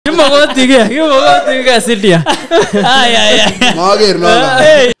Mogotiga sidia. Aya. Mager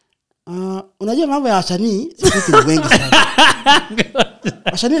no. Unajua mambo ya wasanii sisi ni wengi sana.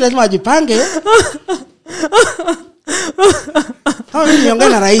 Wasanii lazima ajipange. Kama mimi niongea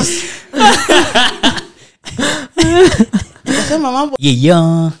na rais. Nasema mambo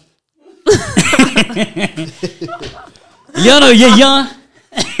Yeah.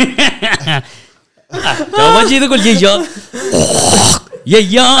 Jawa jitu kul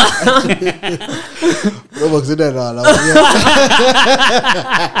yeah. Robo sida la.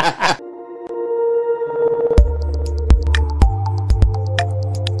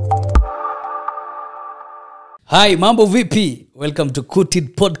 Hi, mambo vipi? Welcome to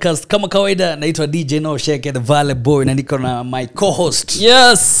Kutid Podcast. Kama kawaida naitwa DJ No Shake the Valley Boy na niko na my co-host.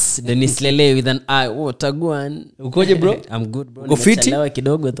 Yes, Dennis Lele with an eye. Oh, Taguan. Ukoje bro? I'm good bro. Uko fiti? Nimechelewa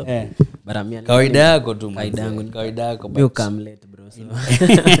kidogo tu. Baramia. Kawaida yako tu. Kawaida yako. You come late bro. So.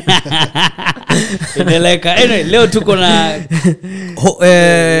 Ineleka. Anyway, leo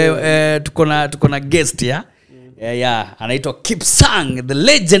tuko na guest ya. Yeah, anaitwa Kipsang, the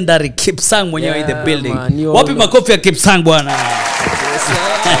legendary Kipsang mwenyewe in the building. Wapi makofi ya Kipsang bwana?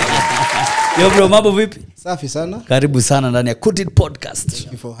 Yo bro, mambo vipi? Safi sana. Karibu sana ndani ya Kutid Podcast.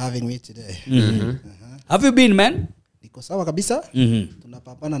 Thank you for having me today. Have you been, man? Niko sawa kabisa.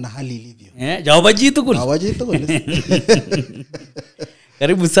 Tunapambana na hali ilivyo. Jawabu jitu kule.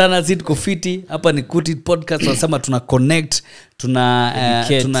 Karibu sana, sisi tuko fiti. Hapa ni Kutid Podcast, tunasema tuna connect,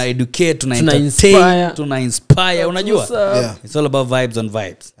 tuna educate, tuna entertain, tuna inspire, unajua? Yeah. It's all about vibes on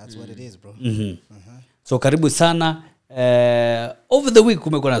vibes. That's what it is, bro. So karibu sana. Over the week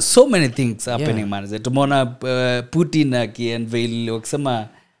kumekuwa na so many things happening, man. Tumeona Putin akiunveil wakisema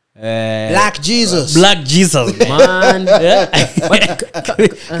Black Jesus, man.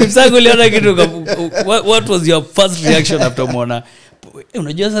 Kipsang uliona kitu, what was your first reaction after umeona?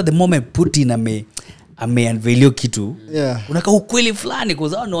 Unajua sasa the moment Putin ameunveil kitu, unaka ukweli fulani kwa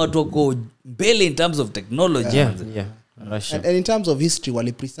sababu watu wako mbele in terms of technology. Yeah. Russia. And in terms of history,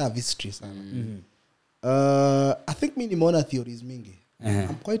 wali preserve history sana. I think mimi nimeona theories mingi.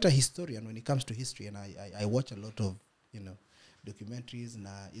 I'm quite a historian when it comes to history, and I watch a lot of, documentaries na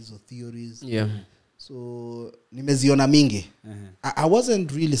hizo theories. Yeah. So nimeziona mingi. I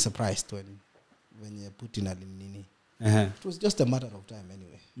wasn't really surprised when Putin alinini. It was just a matter of time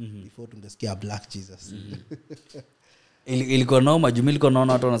anyway before tungesikia Black Jesus. Ilikuwa noma, ilikuwa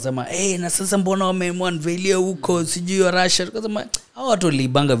naona watu wanasema na sasa mbona wameunveil huko sijui Russia, tukasema hao watu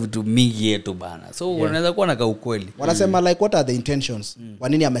walibanga vitu mingi yetu bana. So wanaweza kuwa na ukweli. Wanasema like what are the intentions? Kwa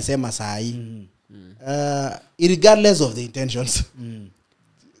nini amesema saa hii? Regardless of the intentions.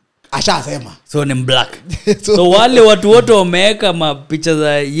 Ashasema. So ni black. So wale watu wote wameweka mapicha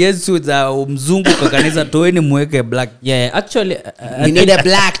za Yesu za mzungu kwa kanisa, toeni muweke black. Yeah, actually we need a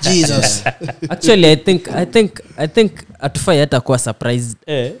Black Jesus. Actually I think atufai hata kuwa surprised.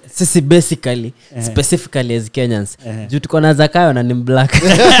 Sisi basically specifically as Kenyans, juu tuko na Zakayo na ni black.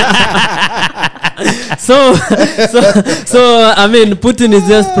 So I mean Putin is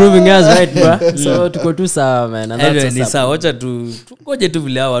just proving us right, bro. So tuko tu sawa, man. Anyway, ni sawa, acha tukoje tu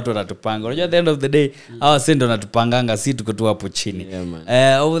vile hao watu wanatupanga. Unajua at the end of the day hao sendo wanatupanganga, si tuko tu hapo chini.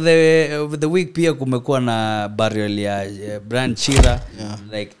 Over the week pia kumekuwa na burial ya Brian Chira.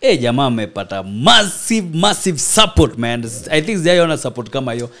 Like jamaa amepata massive support, man. I think they are support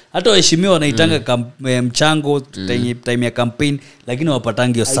kama hiyo. Hata waheshimiwa wanaitanga mchango time ya campaign, lakini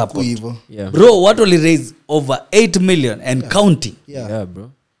wapatangi hiyo support. Bro, what will raise over 8 million and counting. Yeah,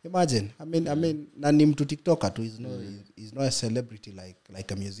 bro. Imagine. I mean, na ni mtu TikToker tu, is not a celebrity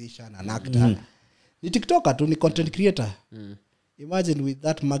like a musician, an actor. Ni TikToker tu, ni content creator. Imagine with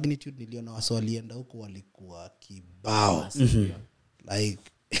that magnitude, niliona watu walienda huko walikuwa kibao. Like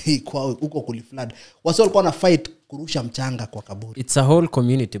huko kuliflood. Watu walikuwa na fight kurusha mchanga kwa kaburi. It's a whole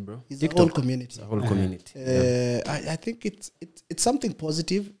community, bro. It's a whole community. It's a whole community. I think it's something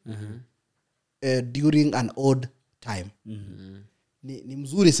positive. During an odd time. Ni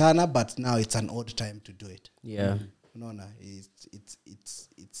mzuri sana, but now it's an odd time to do it. Yeah. Unaona,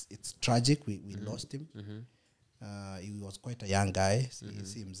 it's tragic. We lost him. He was quite a young guy.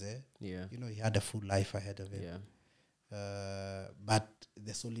 Si mzee. Yeah. He had a full life ahead of him. Yeah. But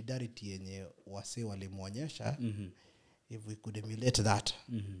the solidarity yenye wase walimuonyesha, if we could emulate that,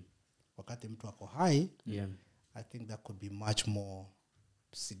 wakati mtu ako hai, I think that could be much more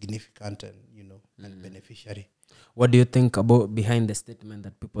significant and and beneficiary. What do you think about behind the statement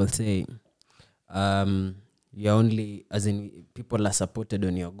that people say you're only, as in people are supported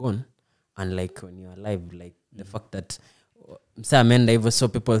when you're gone, and like when you're alive, like the fact that msa amenda hivyo, so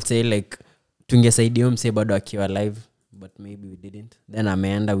people say like tungesaidia mse bado akiwa alive, but maybe we didn't. Then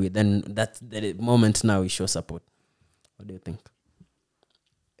ameenda then that's the moment now we show support. What do you think?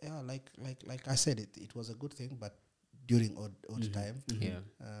 Yeah, like I said, it was a good thing, but during odd time. Yeah.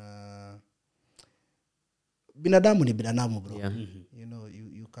 Binadamu ni binadamu, bro. Yeah. You know,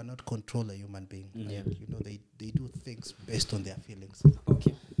 you cannot control a human being. Yeah. You know, they do things based on their feelings.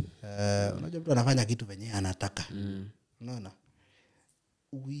 Okay. Unajua mtu anafanya kitu venye anataka. Unaona?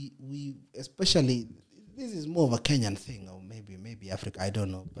 We especially, this is more of a Kenyan thing, or maybe Africa, I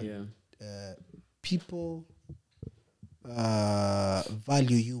don't know, but people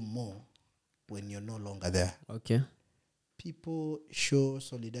value you more when you're no longer there. Okay. People show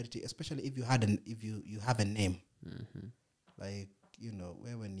solidarity, especially if you have a name. Like, you know,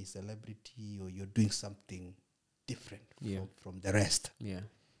 when you're a celebrity or you're doing something different from the rest. Yeah.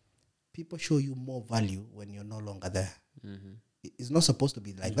 People show you more value when you're no longer there. It's not supposed to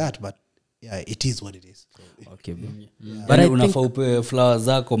be like that, but yeah, it is what it is. So, okay, bro. But unafaa upe flowers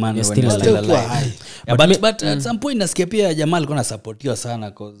zako man when you're still alive. But at some point nasikia pia jamaa alikuwa anasupportiwa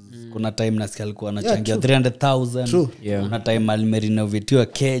sana cause kuna time nasikia alikuwa anachangia 300,000. Kuna time alimerenovatiwa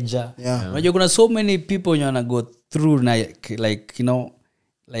keja. Unajua kuna so many people you wanna go through like you know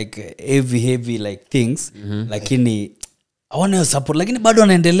like heavy like things lakini hawana support, lakini bado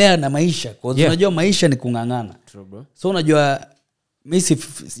anaendelea na maisha cause unajua maisha ni kungangana. True, bro. So unajua mimi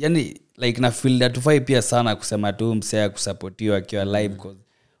yani like na feel that tufai pia sana kusema tu msea kusupportiwa akiwa live cause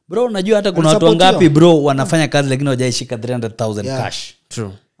bro unajua hata kuna watu wangapi bro wanafanya kazi lakini hawajaishika 300,000 cash.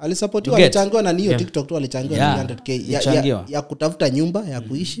 True. Alisupportiwa, alichangiwa na niyo TikTok tu alichangiwa 300k ya kutafuta nyumba ya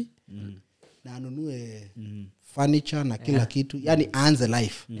kuishi na anunue furniture na kila kitu, yani aanze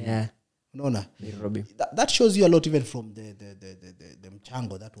life. Unaona? That shows you a lot even from the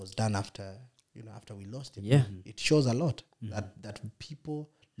mchango that was done after, you know, after we lost him. It shows a lot that people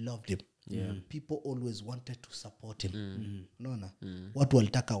loved him. People always wanted to support him. Unaona? Watu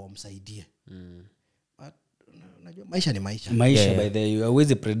walitaka wamsaidie. But unajua maisha ni maisha. By the way, you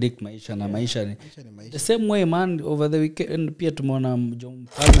always predict maisha na maisha ni the same way man. Over the weekend pia tumeona John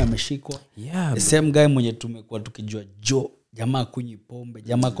Palmer ameshikwa. The same guy mwenye tumekuwa tukijua jamaa kunywi pombe,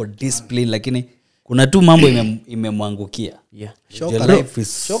 jamaa ko discipline, lakini kuna tu mambo imemwangukia.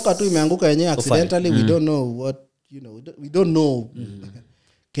 Shoka tu imeanguka yenyewe accidentally. We don't know what, you know, we don't know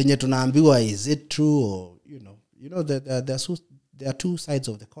Kenya tunaambiwa is it true, or you know that there are two sides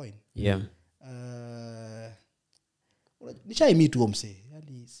of the coin. Nishai meet mse,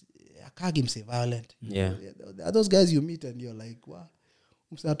 yani akagi mse violent. There are those guys you meet and you're like, wow,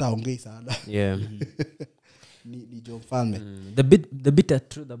 mse hata ongei sana. ni John Falme. The bitter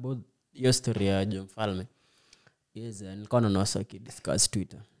truth about your story ya John Falme is nilikuwa na wasa discuss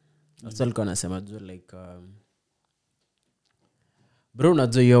Twitter. Also alikuwa anasema juu like bro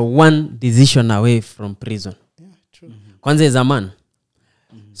unajua you're one decision away from prison. True. Kwanza is a man.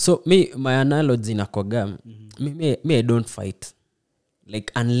 So my analogy inakoga me I don't fight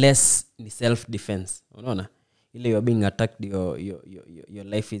like unless ni self defense. Unaona? Ile you are being attacked, your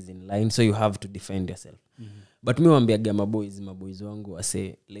life is in line, so you have to defend yourself. But me waambiaga maboys wangu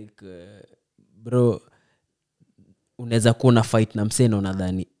wase like bro unaweza kuwa na fight na msee na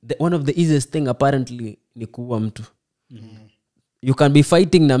unadhani one of the easiest thing apparently ni kuua mtu. You can be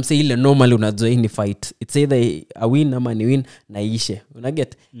fighting na msee ile normally unajua ni fight, it's either a win ama ni win na ishe,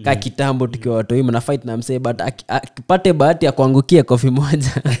 unaget ka kitambo tukiwa watu hivi na fight na msee but akipate bahati ya kuangukia kofi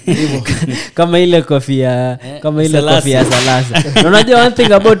moja kama ile kofi ya kofi ya Salasa. Unajua one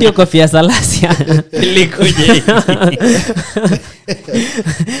thing about hiyo kofi ya Salasa ilikoje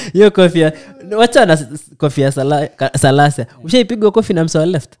hiyo kofi ya wacha na kofi ya Salasa ushaipigwa kofi na msee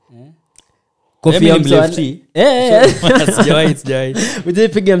left coffee ya msee sijai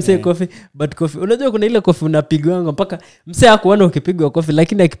ujipiga msee coffee but coffee unajua kuna ile coffee unapigwa mpaka msee hakuona ukipigwa coffee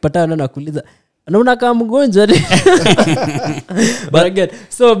lakini akipatana na kuuliza anaona kama mgonjwa but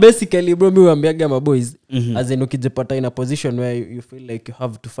so basically bro me waambiaga my boys as in ukijipata in a position where you feel like you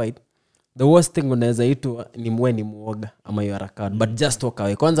have to fight, the worst thing unaweza itu ni muoga ama you are a coward, but just walk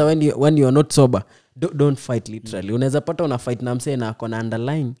away. Kwanza when you are not sober don't fight literally. Unaweza pata una fight na msee na akona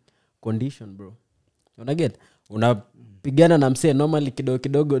underlying condition bro, unaget unapigana na msee normally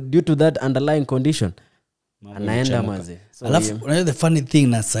kidogo due to that underlying condition anaenda maze. So alafu unajua the funny thing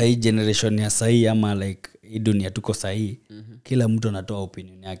na sahi generation ya sahi ama like hii dunia tuko sahi kila mtu anatoa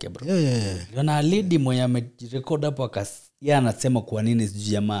opinion yake bro. Na lady mwenye amerecord hapo yeye anasema kwa nini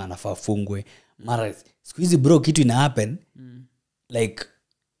sijui jamaa anafaa fungwe mara siku hizi bro kitu ina happen like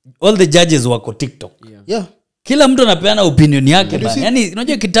all the judges wako TikTok. Kila mtu anapeana opinion yake bana. Yaani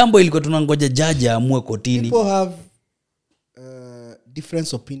unajua kitambo ilikuwa tunangoja judge aamue kotini. People have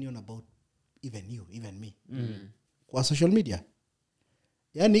different opinion about even me. kwa social media.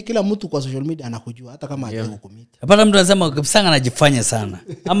 Yaani kila mtu kwa social media anakujua hata kama hajui kukumit. Hapana, mtu anasema Kipsang anajifanya sana.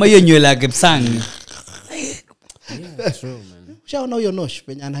 Ama hiyo nywele ya Kipsang. Yeah, true man. Ushaona huyo Nosh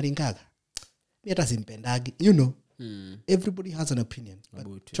penye anaringaga. Mimi hata simpendagi. You know. Everybody has an opinion.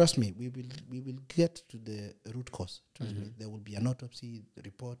 But trust me, we will get to the root cause. Trust me, there will be an autopsy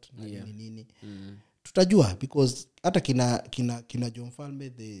report nini. Tutajua because hata kina John Falme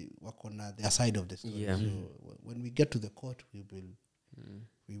they wako na their side of the story. So when we get to the court we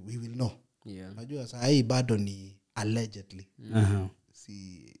will know. Najua sasa hii bado ni allegedly.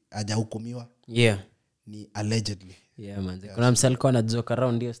 Si hajahukumiwa. Ni allegedly. Man. Kuna msalikuwa anajoke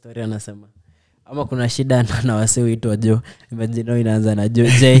around hiyo story anasema ama kuna shida na wasee huitwa Jo. Imagine inaanza na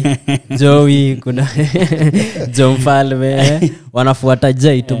Joey kuna John Falme wanafuata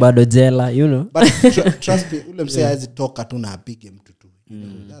Jay tu bado jela, you know. But trust me, ule msee hawezi toka tu na apige mtu tu.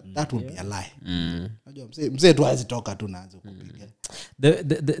 That would be a lie. Unajua msee tu hawezi toka tu na aanze kupiga.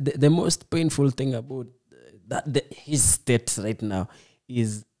 The most painful thing about his state right now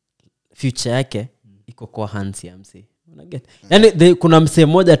is future yake iko kwa hands ya msee. Unaget? Yani kuna msee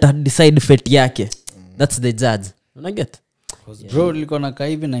mmoja ata decide fate yake. That's the judge. Unaget? Bro liko na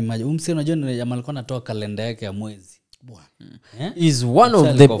kaivi na imagine umse unajua ni jamaa alikuwa anatoa kalenda yake ya mwezi. Bwana. Is one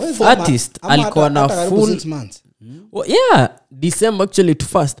of the artists alikuwa na full 6 months. December actually to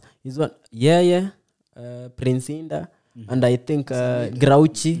first is one Prince Inda and I think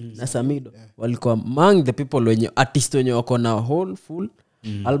Grouchy na Samido walikuwa among the people wenye artist wenye wako na whole full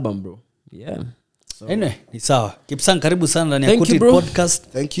album bro. So anyway, ni sawa. Kipsang karibu sana ndani ya Kuti podcast.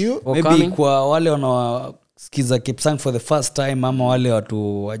 Thank you. Maybe kwa wale wanaosikiza Kipsang for the first time ama wale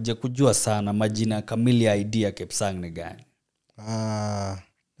watu waje kujua sana majina kamili ya idea Kipsang ni gani?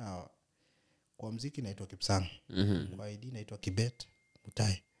 Now kwa muziki naitwa Kipsang. Kwa ID naitwa Kibet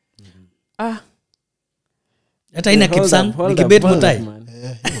Mutai. Hata ina Kipsang ni Kibet Mutai.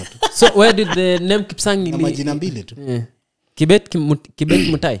 So where did the name Kipsang ni majina mbili tu. Kibet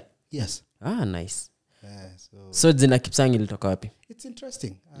Mutai. Yes. Nice. So jina Kipsang ilitoka wapi? It's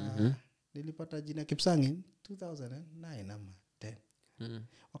interesting. Nilipata jina Kipsang in 2009 ama 10.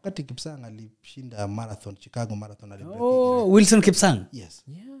 Wakati Kipsang alishinda marathon, Chicago Marathon alibreak. Wilson Kipsang. Yes.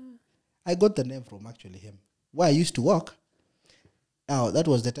 I got the name from actually him. Where I used to work. Now that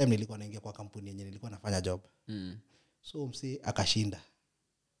was the time nilikuwa naingia kwa kampuni yenye nilikuwa nafanya job. So msee akashinda.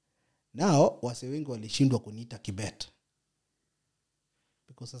 Now wase wengi walishindwa kuniita Kibet.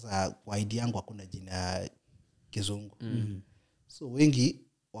 Because sasa kwa ID yangu hakuna jina Kizungu. So wengi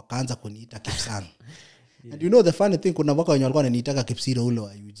wakaanza kuniita Kipsang. And you know the funny thing, kuna waka wenye walikuwa wananiitaka Kipsiro ule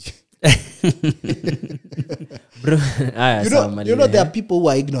wa UG. Bro, you know there are people who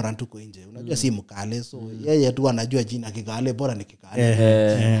are ignorant huko nje. Unajua si mkale, so yeye tu anajua jina Kikale, bora ni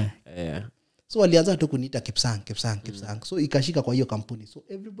Kikale. So walianza tu kuniita Kipsang. So ikashika kwa hiyo kampuni. So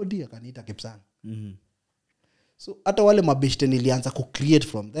everybody akaniita Kipsang. So hata wale mabeshte nilianza ku create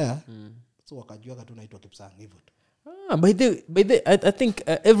from there. So wakajua tu naitwa Kipsang hivyo tu. By the I think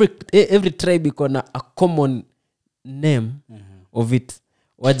every tribe iko na a common name of it.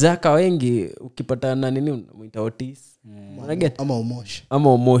 Wajaka wengi ukipatana nini muita Otis. Unaget? Ama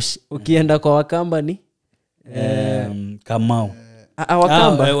Omosh. Ukienda kwa Wakamba ni Kamau.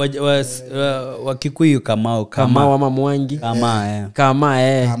 Wakamba Wakikuyu Kamau ama Mwangi.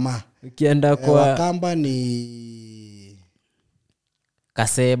 Kama. Ukienda kwa Wakamba ni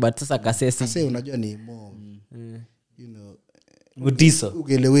Kase, but sasa Kase unajua ni more you know Mutiso.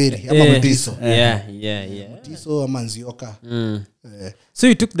 Ugeleweri ama Mutiso. Yeah. Mutiso ama Nzioka. So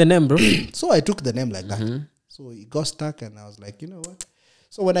you took the name, bro? So I took the name like that. So it got stuck and I was like, you know what?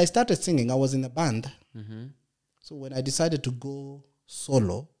 So when I started singing, I was in a band. So when I decided to go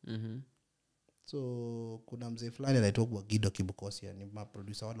solo, so kuna mzee fulani anaitwa Gido Kibukosia, ni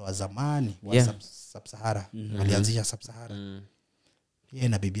producer wale wa zamani wa Sub-Sahara. Walianzisha Sub-Sahara. Yeye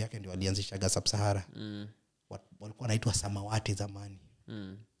na bibi yake ndio walianzisha Sub-Sahara. Walikuwa wanaitwa Samawati zamani.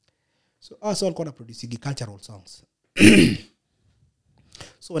 So walikuwa na produce cultural songs.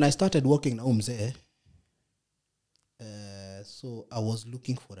 So when I started working na mzee, so I was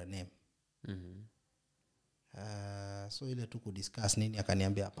looking for a name. So ile tu kudiscuss nini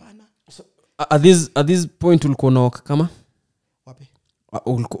akaniambia hapana. So at this point ulikuwa unaoka kama wapi?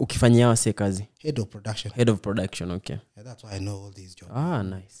 Ukifanyia wase kazi? Head of production, okay. Yeah, that's why I know all these jobs.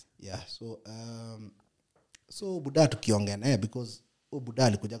 Nice. Yeah, so Buda tukiongea naye because Buda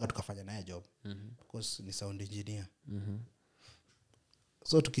alikujaga tukafanya naye job. Because ni sound engineer.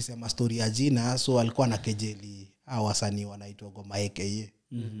 So tukisema story ya jina, so alikuwa na kejeli wasanii wanaitwa Goma AKA.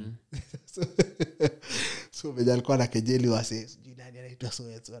 So vile alikuwa na kejeli wase, sijui nani anaitwa so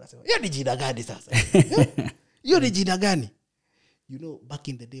anasema, "Ya ni jina gani sasa?" hiyo ni jina gani? You know, back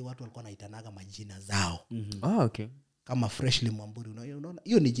in the day watu walikuwa naitanaga majina zao. Okay. Kama Freshly Mwamburi, unaona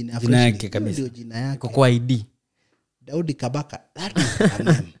hiyo ni jina ya Jina yake Freshly, kabisa. ndio jina yake Kwa ID. Daudi Kabaka, that is the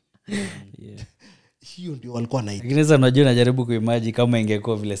name. Hiyo ndio walikuwa naita. Lakini sasa unajua najaribu kuimagine kama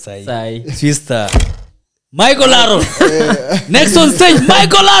ingekuwa vile sahi. Sai. Sister Michael Aaron. Next on stage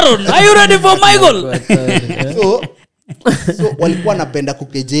Michael Aaron. Are you ready for Michael? So walikuwa napenda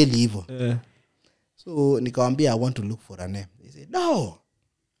kukejeli hivyo. So nikamwambia I want to look for a name. He said, "No.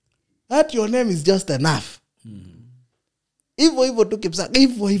 That your name is just enough." Hivyo tu Kipsang,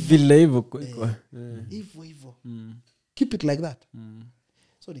 hivyo. Vile hivyo kwa. Hivyo. Keep it like that.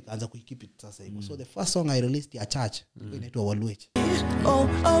 So nikaanza kuikeep it sasa hivyo. So the first song I released ya church inaitwa Walwech.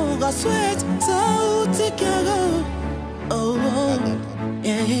 Gaswech sauti kiago.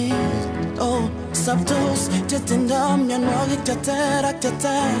 Sabtos tetenda myanwagi tetera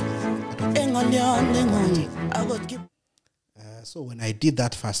engaliane I would give. So when I did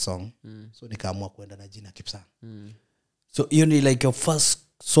that first song, so nikaamua kwenda na jina Kipsang. So you need like your first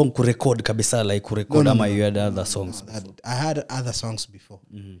song to record kabisa, like to record ama you had other songs? I had other songs before.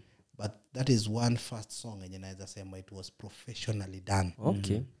 But that is one first song yenye naweza sema it was professionally done.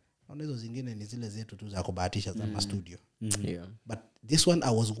 Okay. Na hizo zingine ni zile zetu tu za kubahatisha za studio. Yeah. But this one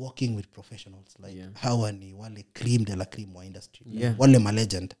I was working with professionals like hawa ni wale cream de la cream wa industry. Yeah. Wale ma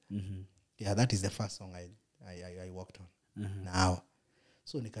legend. Yeah, that is the first song I worked on. Now.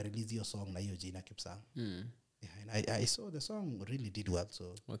 So nika release hiyo song na hiyo jina Kipsang. Yeah, and I saw the song really did well,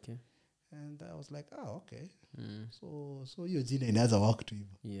 so Okay. and I was like, okay. So hiyo jina inaweza work to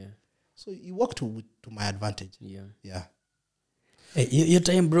hivyo. Yeah. So it worked to my advantage. Yeah. Hey, your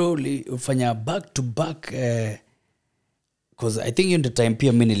time bro ufanya back to back because I think in the time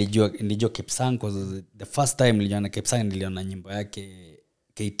pia mimi nilijua Kipsang because the first time niliona Kipsang niliona nyimbo yake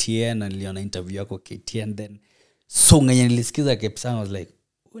KTN na niliona interview yako KTN, then song yenye nilisikiza Kipsang was like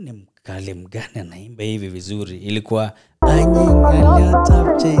huyu ni mkale mgani anaimba hivi vizuri. Ilikuwa anyengalia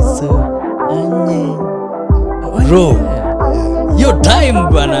top chaser anye bro. Your time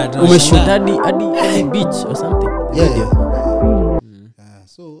bana Umeshoot hadi beach or something. Yeah.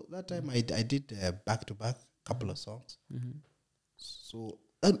 So that time I did back to back couple of songs. So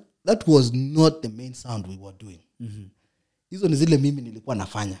that was not the main sound we were doing. Hizo ni zile mimi nilikuwa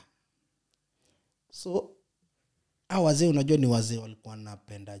nafanya. So wazee unajua ni wazee walikuwa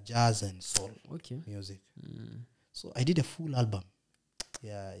napenda jazz and soul music. So I did a full album.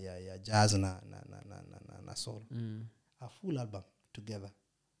 Yeah, jazz na soul. A full album together.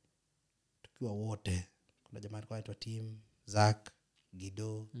 Tukiwa wote. Kuna jamaa alikuwa anaitwa Team Zach,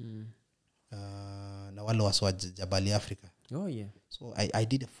 Gido, na wale waswa Jabali Africa. Oh yeah. So I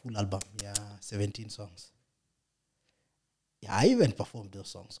did a full album, 17 songs. Yeah, I even performed those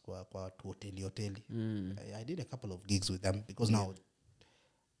songs kwa hoteli. I did a couple of gigs with them because now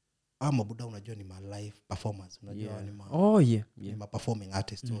Buddha unajua ni my live performance. Unajua ni my performing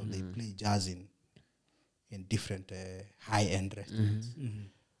artist, so they play jazz in different high-end restaurants.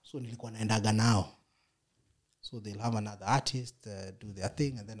 So nilikuwa naendaga nao. So they'll have another artist do their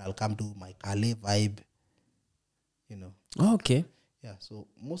thing, and then I'll come do my Kale vibe, you know. Okay. Yeah, so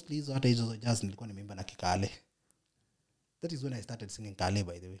mostly hizo hata hizo jazz nilikuwa nimeimba na Kikale. That is when I started singing Kale,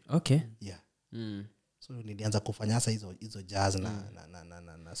 by the way. Okay. Yeah. So nilianza kufanya hasa hizo jazz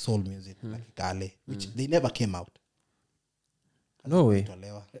na soul music na Kikale, which they never came out. No way.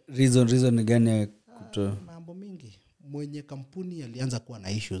 Reason ni gani mambo mingi. Mwenye kampuni alianza kuwa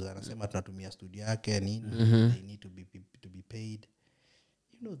na issues, anasema tunatumia studio yake nini, they need to be paid.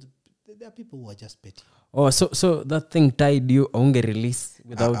 You know, there are people who are just petty. So that thing tied you unge release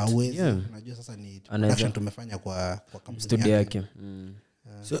without unajua sasa ni production tumefanya kwa kampuni studio yake.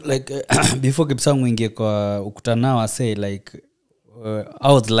 So like before Kipsang uingie kwa ukutanao say like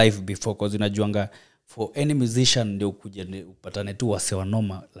how was life before, because unajuanga for any musician ndio ukuje upatane tu wase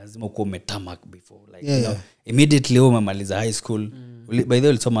wanoma lazima uko umetamak before like you know immediately umemaliza high school. By the way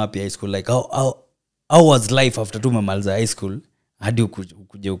ulisoma hapi high school, like how was life after tu umemaliza high school hadi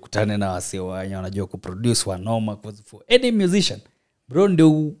ukuje ukutane na wase wanajua kuproduce wanoma, because for any musician bro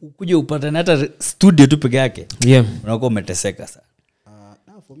ndio ukuje upatane hata studio tu peke yake unakuwa umeteseka sana.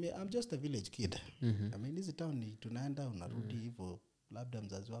 Now for me I'm just a village kid. I mean this town ni tunaenda unarudi hivyo, labda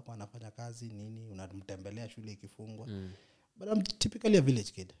mzazi wako anafanya kazi nini, unamtembelea shule ikifungwa. But I'm typically a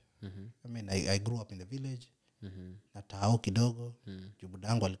village kid. I mean I grew up in the village. Na Tao kidogo.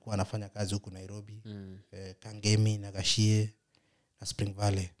 Jubudangu alikuwa anafanya kazi huku Nairobi. Kangemi na Gashie na Spring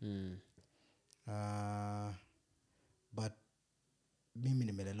Valley. But mimi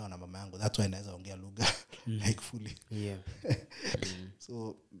nimelelewa na mama yangu, that's why naweza ongea lugha like fully. Yeah.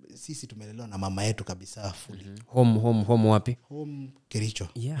 So sisi tumelelewa na mama yetu kabisa fully. Home wapi? Home Kericho.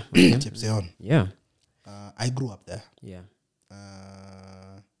 Yeah. Okay. Kipsang. Yeah. I grew up there. Yeah.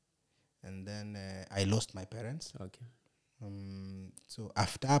 And then I lost my parents. Okay. So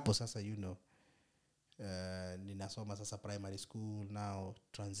after hapo sasa ninasoma sasa primary school, now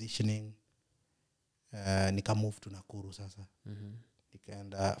transitioning nika move to Nakuru sasa.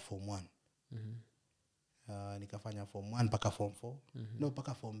 Nikaenda form 1. Nikafanya form 1 mpaka form 4. No,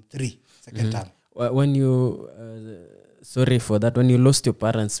 mpaka form 3 second term. When you sorry for that, when you lost your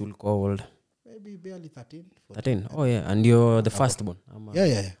parents, will call old? Maybe barely 13. 13. Oh yeah, and you're the firstborn.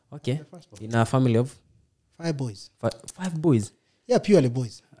 Yeah. Okay. In a family of 5 boys. 5 boys. Yeah, purely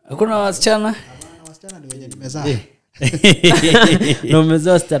boys. Hakuna wasichana? Wasichana ni wenye nimezaa. No,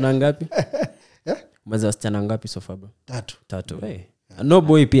 umezaa wasichana ngapi? Umezaa wasichana ngapi so far bro? 3. Hey. No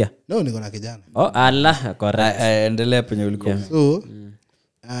boy pia? No, niko na kijana. Oh Allah, correct. Endelea penye ulikuwa. Yeah. So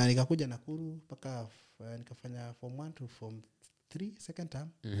nikakuja Nakuru mpaka nikafanya form 1 to form 3 second term.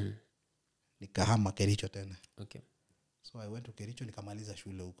 Nikahama Kericho tena. Okay. So I went to Kericho nikamaliza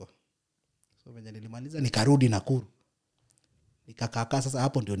shule huko. So venye nilimaliza nikarudi Nakuru. Nikakaa sasa,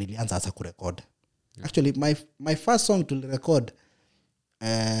 hapo ndio nilianza sasa kurecord. Actually my first song to record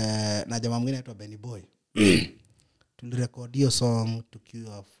na jamaa mwingine anaitwa Benny Boy. Tulirecord hiyo song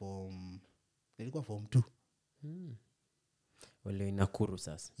tukiwa nilikuwa form 2. Wale Nakuru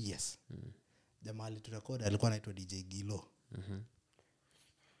sasa. Yes. Jamaa aliturecord alikuwa anaitwa DJ Gilo.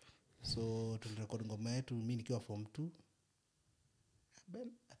 So tulirecord ngoma yetu mimi nikiwa form 2.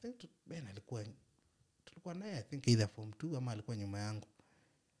 I think Ben tulikuwa naye, I think either form 2 ama alikuwa nyuma yangu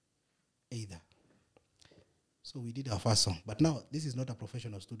either. So we did our first song, but now this is not a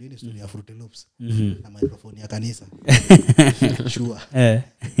professional studio, it is studio of Fruity Loops na microphone ya kanisa. Sure.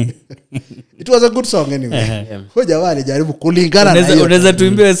 It was a good song anyway. Hoja wale jaribu kulingana na hiyo. Unaweza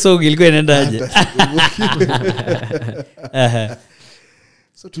tuimbie song ilikuwa inaendaje?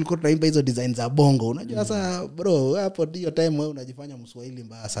 So tulikuwa tunaimba hizo design za bongo. Unajua sasa bro, hapo hiyo time wewe unajifanya Mswahili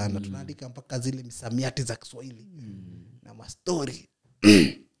mbaya sana. Tunaandika mpaka zile misamiati za Kiswahili na ma story.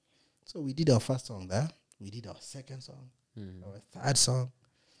 So we did our first song there. We did our second song. Our third song.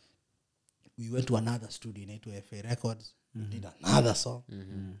 We went to another studio inaitwa FA Records. We did another song.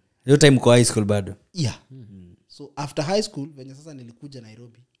 Hiyo time kwa high school bado. Yeah. So after high school venye sasa nilikuja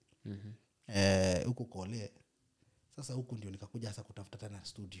Nairobi. Huko Kole. Sasa huku ndio nikakuja sasa kutafuta tena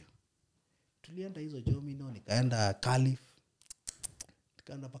studio. Tulienda hizo Jomino, nikaenda Calif.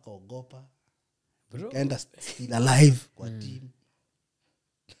 Nikaenda paka Ogopa. Nikaenda Still Alive kwa team.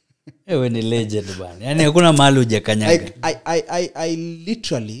 Ewe ni legend bwana. Yaani hakuna mahali hujakanyaga.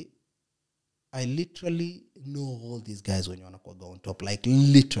 I literally know all these guys when you wanakuwa on top, like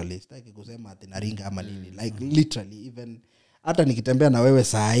literally. Sitaki kusema ati naringa ama nini, like literally. Even hata nikitembea na wewe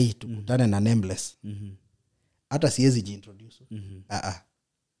saa hii tukutane na Nameless. Hata siwezi jiintroduce.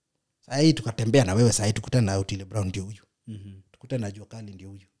 Saa hii tukatembea na wewe, saa hii tukutane na Otile Brown ndio huyu. Tukutane na Jua Kali ndio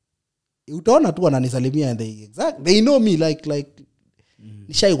huyu. Utaona tu wananisalimia and they know me like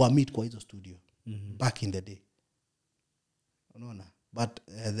nishai wa meet kwa hizo studio back in the day. Unaona? But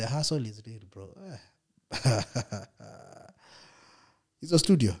the hustle is real, bro. Hizo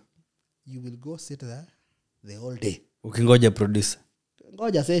studio you will go sit there the whole day. Ukingoja producer.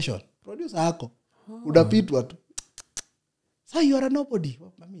 Ngoja session. Producer hako. Unapitwa tu. So you are a nobody.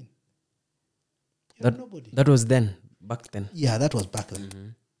 I mean, that was then, back then. Yeah, that was back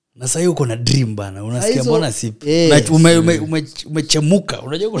then. Na sasa uko na dream bana. Unasikia mbona si umechemuka.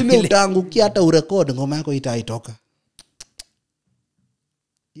 Unajua kuna ile utaangukia hata urecord ngoma yako itaitoka.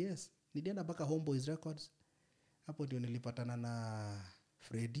 Yes, nilienda mpaka Homeboys Records. Hapo ndio nilipatana na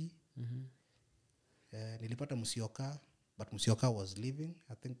Freddy. Nilipata Musioka, but Musioka was leaving.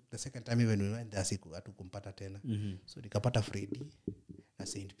 I think the second time even we went there hatukumpata tena. So nikapata Freddy na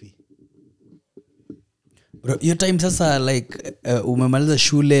Saint P. Bro, your time sasa like umemaliza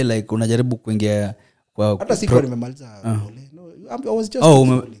shule, like unajaribu kuingia kwa hata siko nimemaliza shule. No, I was just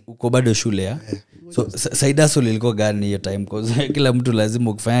uko bado shule ya? Yeah. So side hustle ilikuwa gani hiyo time? Because kila mtu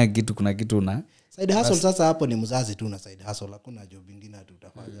lazima ukifanya kitu kuna kitu na side hustle. Sasa hapo ni mzazi tu na side hustle, hakuna job nyingine tu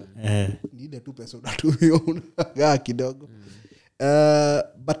utafanya. Ni ile tu pesa unatumia unagaa kidogo.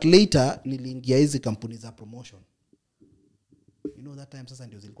 But later niliingia hizi kampuni za promotion. You know that time sasa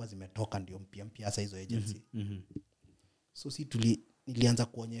ndio zilikuwa zimetoka ndio mpya sasa hizo agency. So nilianza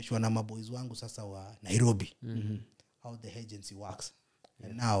kuonyeshwa na maboys wangu sasa wa Nairobi. How the agency works.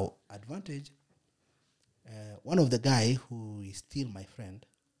 And now Advantage, one of the guy who is still my friend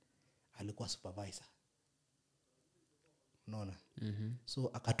alikuwa supervisor. unaona. So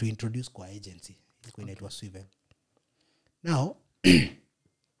akatu introduce kwa agency ilikuwa inaitwa Swivel. Now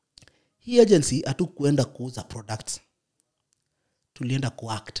hii agency hatukuenda kuuza products, tulienda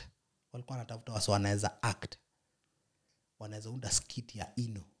kuact. Walikuwa wanatafuta watu wanaweza act, wanaweza unda skit ya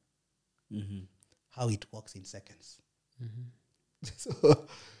Ino. How it works in seconds.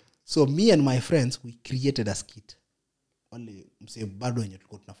 So me and my friends, we created a skit. Wale mse bado yenye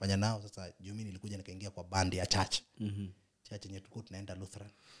tulikuwa tunafanya nao. Sasa mimi nilikuja nikaingia kwa band ya church. Church yenye tulikuwa tunaenda Lutheran.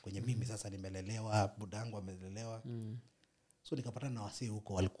 Kwenye mimi sasa nimelelewa, budangu amelelewa. So nikapatana na wasee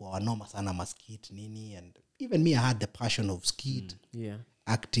huko walikuwa wanoma sana maskit nini, and even me I had the passion of skit,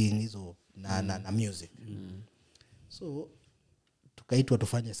 acting hizo na music. So tukaitwa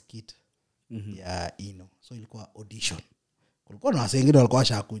tufanye skit ya Ino. So ilikuwa audition. Kulikuwa na wasee wengine walikuwa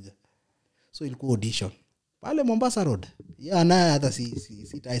washakuja. So ilikuwa audition pale Mombasa Road. Na hata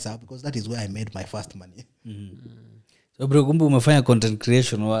si taisa because that is where I made my first money. So bro, kumbe umefanya content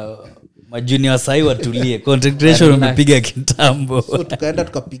creation ma junior sai watulie. Content creation umepiga kitambo. So tukaenda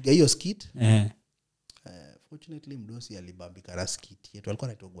tukapiga hiyo skit. Fortunately mdosi alibambika na skit yetu.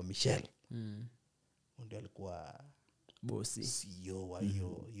 Alikuwa anaitwa Michelle. Ndio alikuwa bosi CEO wa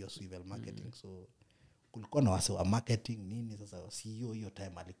hiyo Swivel marketing. So kulikuwa na wase wa marketing nini, sasa CEO hiyo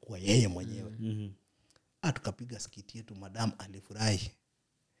time alikuwa yeye mwenyewe. Tukapiga skit yetu, madam alifurahi.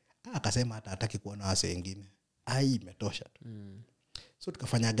 Akasema hata hataki kuona wase wengine. Imetosha tu. So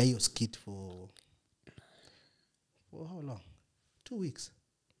tukafanyaga hiyo skit for how long? 2 weeks.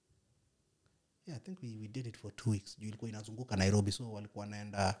 Yeah, I think we did it for 2 weeks. Ilikuwa inazunguka Nairobi, so walikuwa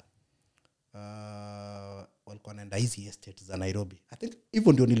naenda hizi estates za Nairobi. I think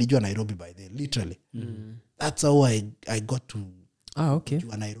even ndio nilijua Nairobi by then, literally. That's how I got to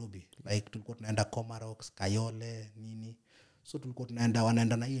to Nairobi. Like tulikuwa tunaenda Comarox, Kayole nini. So tulikuwa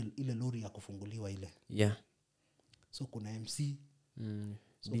wanaenda na ile lori ya kufunguliwa ile. Yeah. So kuna MC.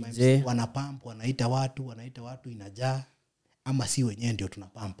 So DJ. MC wanapump, wanaita watu inajaa, ama si wenyewe ndio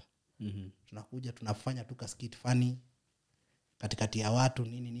tunapump. Tunakuja tunafanya tu skit funny katikati ya watu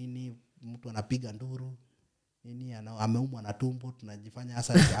nini, mtu anapiga nduru nini, ameumwa na tumbo, tunajifanya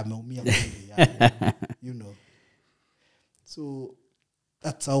hasa ameumia kweli, you know. So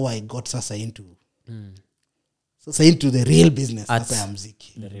that's how I got sasa into the real business sasa ya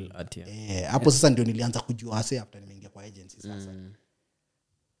muziki. The real art, hapo sasa ndio nilianza kujua hasa after nimeingia kwa agencies sasa.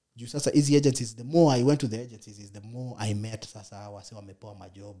 Juu sasa hizi agencies, the more I went to the agencies is the more I met sasa wase wamepewa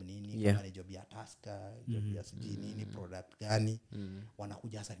majob nini, kama ni job ya Tasker, job ya sijui nini, product gani,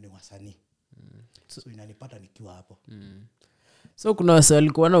 wanakuja sasa ni wasanii. So inanipata nikiwa hapo. So kuna wase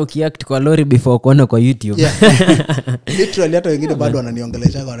walikuwa na ukiact kwa lori before kuona kwa YouTube. Literally hata wengine bado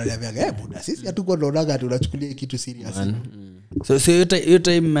wananiongelesha, wananiambia buda sisi hatuko tunaonaga tunachukulia kitu serious. So hiyo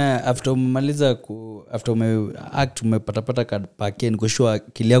time after umemaliza after umeact umepata card package, niko sure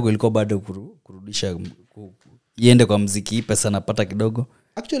kile yako ilikuwa bado kurudisha iende kwa muziki, pesa napata kidogo.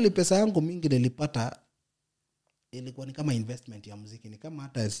 Actually pesa yangu mingi nilipata ilikuwa ni kama investment ya muziki, ni kama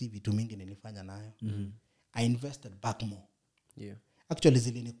hata si vitu mingi nilifanya nayo. I invested back more. Actually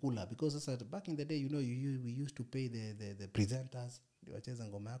zilinikula because sasa back in the day, you know, we used to pay the presenters ndio wacheza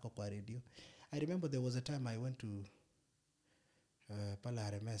ngoma yako kwa radio. I remember there was a time I went to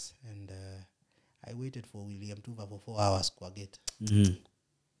pala RMS and I waited for William Tuva for 4 hours kwa gate.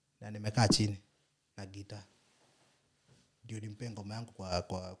 Na nimekaa chini na guitar ndio nimpe ngoma yangu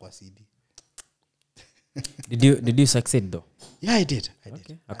kwa CD. Did you succeed though? Yeah, I did.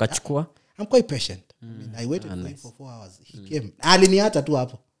 Okay. Akachukua. I'm quite patient. I mean, I waited for him for 4 hours. He came. Aliniacha tu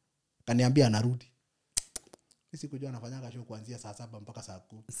hapo. Kaniambia anarudi. Sisi kujua anafanyanga show kuanzia saa 7 mpaka saa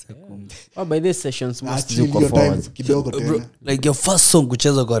 10. By these sessions must go forward kidogo tena. Like your first song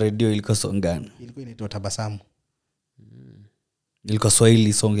kucheza kwa radio ilikuwa song gani? Ilikuwa inaitwa Tabasamu. Ilikuwa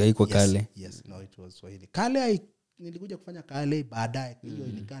Swahili song haiko kale. Yes, no, it was Swahili. Kale nilikuja kufanya kale baadaye. Hiyo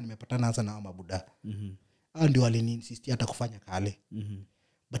ilikaa nimepatana sasa na mabuda. Hao ndio waliniinsistia hata kufanya kale.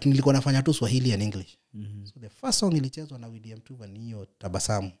 But nilikuwa nafanya tu Swahili and English. So the first song ilichezwa na William Tuva ni hiyo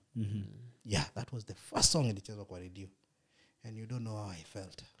Tabasamu. Yeah, that was the first song ilichezwa kwa radio. And you don't know how I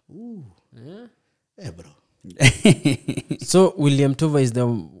felt. Bro. So William Tuva is the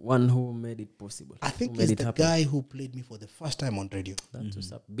one who made it possible. I think he's the guy who played me for the first time on radio. That's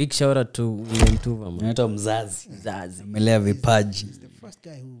what's up. Big shout out to William Tuva. Anaitwa mzazi. Amelea vipaji. He's the first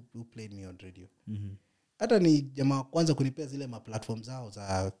guy who played me on radio. Hata ni jamaa kwanza kunipea zile ma platforms zao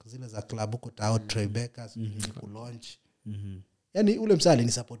za zile za club huko Tao Tribeca ku launch. Yaani ule msali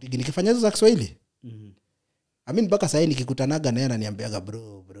ni support nikifanya hizo za Kiswahili. I mean mpaka sasa nikikutanaga naye ananiambiaga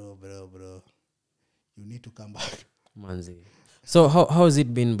bro you need to come back manzi. So how has it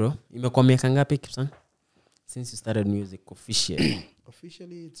been bro? Imekuwa miaka ngapi Kipsang? since you started music officially?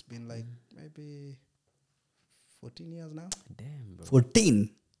 Officially, it's been like maybe 14 years now. Damn, bro. 14.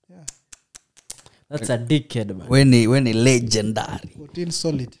 Yeah, That's a decade, man. When he legendary. 14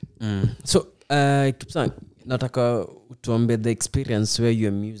 solid. So, Kipsang, nataka utuambie the experience where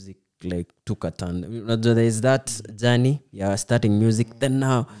your music like took a turn. There is that journey, yeah, starting music. Then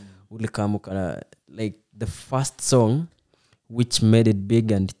now, ulikamuka like the first song, which made it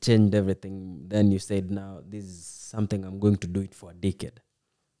big and changed everything. Then you said, now this is something I'm going to do it for a decade.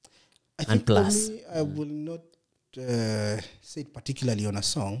 I And think plus. for me, I will not say it particularly on a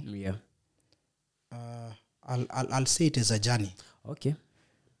song. Yeah. I'll say it as a journey. Okay.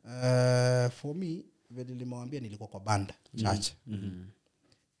 For me, vile nilimwambia nilikuwa kwa band church.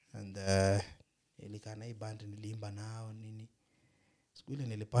 And nilikaa na hii band niliimba nao nini. Siku ile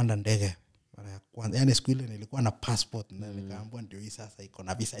nilipanda ndege mara ya kwanza. Yaani siku ile nilikuwa na passport na nikaambiwa ndio hii sasa iko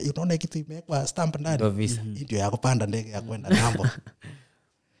na visa. Unaona kitu imewekwa stamp ndani. Ndio visa. Ndio ya kupanda ndege ya kwenda ng'ambo.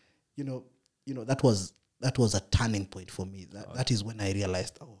 You know that was a turning point for me. That is when I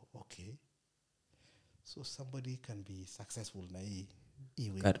realized, oh, okay. So somebody can be successful na hii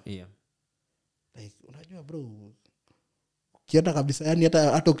way. Yeah. Like unajua bro, kienda kabisa yani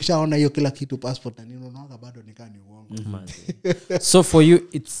hata ukishaona hiyo kila kitu passport na nini unaona bado nikaa ni uongo. So for you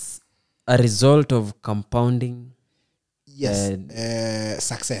it's a result of compounding. Yes,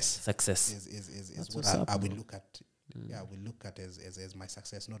 success Success. is what I will look at. Yeah, I will look at as my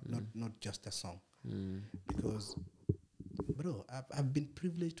success, not just a song. Because bro, I've been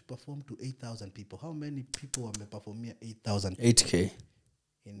privileged to perform to 8,000 people. How many people have performed here? 8,000. 8K.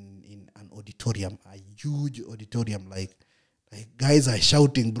 In an auditorium, a huge auditorium, like guys are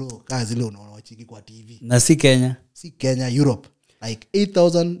shouting, bro. Kazi leo unaochiki kwa TV. Na si Kenya. Si Kenya, Europe. Like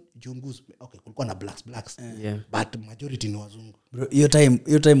 8,000 jungus. Okay, kulikuwa na blacks. Yeah. But majority ni wazungu. Bro, hiyo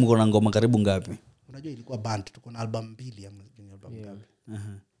time uko na ngoma karibu ngapi? Unajua ilikuwa band, tuko na album 2 ama album ngapi.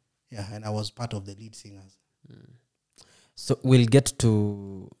 Yeah, and I was part of the lead singers. So we'll get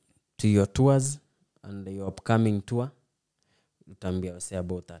to your tours and your upcoming tour. Utambia say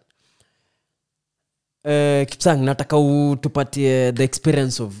about that. Kipsang, nataka utupatie the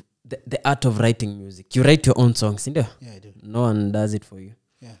experience of the art of writing music. You write your own songs, ndio? Yeah, I do. No one does it for you.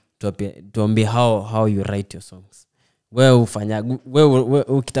 Yeah. Tuambie how you write your songs. Wewe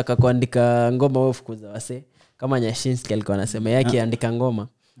ukitaka kuandika ngoma wewe fukuza wase. Kama Nyashinski alikuwa anasema yake andika ngoma.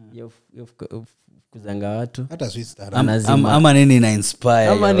 Kuzanga watu. Hata Swiss Star. Ama nini ina inspire?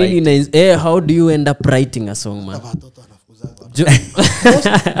 Ama nini how do you end up writing a song, man? Watoto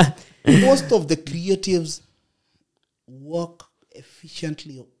wanafukuzanga. Most of the creatives work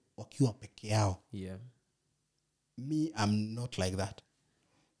efficiently wakiwa peke yao. Yeah. Me, I'm not like that.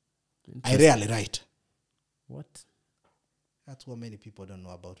 I rarely write. What? That's what many people don't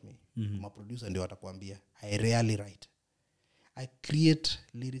know about me. My producer ndio watakwambia. I rarely write. I create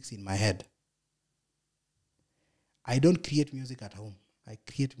lyrics in my head. I don't create music at home. I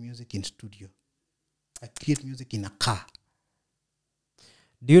create music in studio. I create music in a car.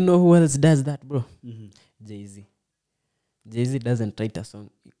 Do you know who else does that, bro? Jay-Z. Jay-Z doesn't write a song.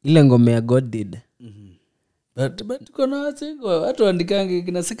 Ile ngoma ya God did. But kuna watu andikangi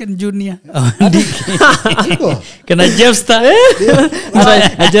kina second junior. Iko. Kana Jeffstar.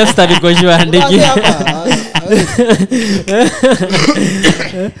 Jeffstar niko sure andiki.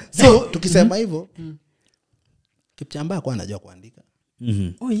 So tukisema hivyo Kipchamba kwa anajua kuandika.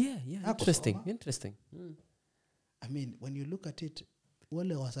 Oh yeah. Interesting. I mean, when you look at it,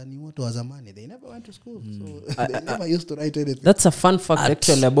 wale wasanii wote wa zamani, they never went to school. So they never used to write anything. That's a fun fact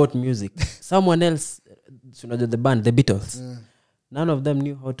actually about music. Someone else, the band, the Beatles, none of them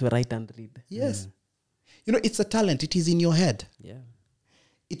knew how to write and read. Yes. You know, it's a talent. It is in your head. Yeah.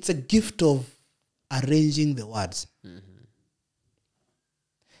 It's a gift of arranging the words.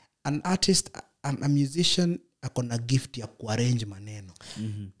 An artist, a musician, akona gift ya kuarrange maneno.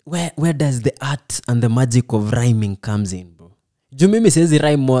 Where does the art and the magic of rhyming comes in, bro? Do mimi says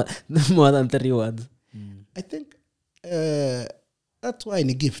rhyme more than 3 words? I think that's why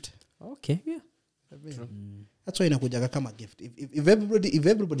ni gift. Okay, yeah. I mean, that's why inakujaga kama gift. If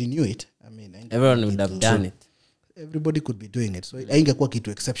everybody knew it, I mean, Everyone would have done it. Everybody could be doing it. So haingekuwa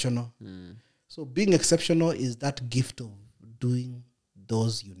kitu exceptional. So being exceptional is that gift of doing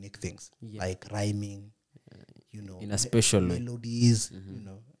those unique things, like rhyming, you know, in a special melodies, you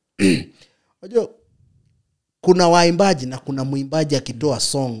know. Unajua kuna waimbaji na kuna muimbaji akitoa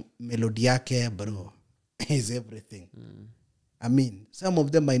song melody yake bro is everything. I mean, some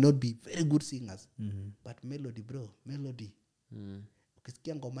of them might not be very good singers, but melody bro, melody.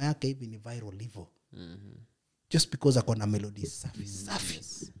 Ukisikia ngoma yake hivi ni viral hivyo. Just because akona melody safi.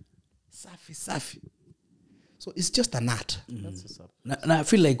 So it's just an art. na I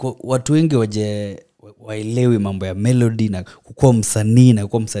feel like watu wengi waelewi mambo ya melody na kukuwa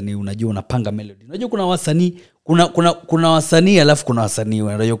msanii unajua unapanga melody. Unajua kuna wasanii kuna wasanii alafu kuna wasanii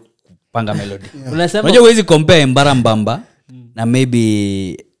wanajua kupanga melody. Unajua huwezi compare Mbara Mbamba na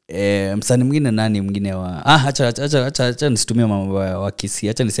maybe msanii mwingine nani mwingine wa acha nisitumie mambo wa Kisii.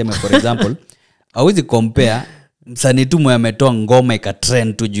 Acha niseme for example hauwezi compare msanii tu mwenye ametoa ngoma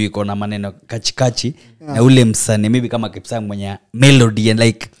ikatrend tu juu iko na maneno kachikachi na ule msanii maybe kama Kipsang mwenye melody and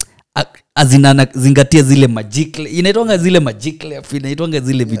like azina zingatia zile magic inaitwanga zile magic inaitwanga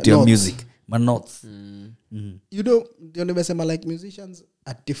zile vitu ya music notes. You know, the only way like musicians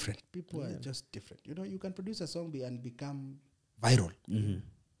are different. People are just different. You know, you can produce a song and become viral.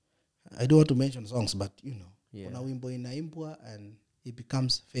 I don't want to mention songs, but you know, kuna wimbo inaimbwa and it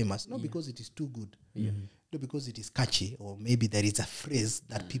becomes famous, not because it is too good, not because it is catchy, or maybe there is a phrase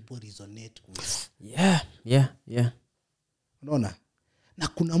that people resonate with. Unaona? Na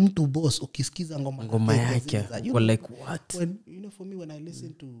kuna mtu boss ukisikiza ngoma yake uko like what? When, you know, for me when I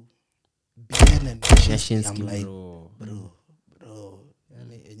listen to Bien and Nyashinsky, I'm like bro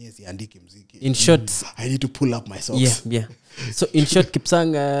yani siandiki muziki. In short, I need to pull up my socks. Yeah. So in short, Kipsang,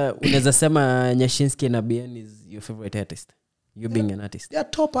 unaweza sema Nyashinsky na Bien is your favorite artist. You being an artist. They are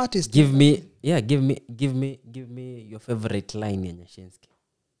top artists. Give me your favorite line ya Nyashinsky.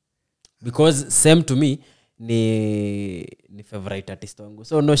 Because same to me ni favorite artist wangu.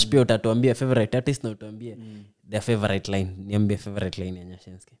 So no pia utatuambia favorite artist na utuambie their favorite line. Niambie favorite line ya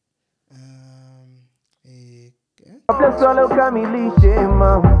Nyashinsky. Swala ukamilishe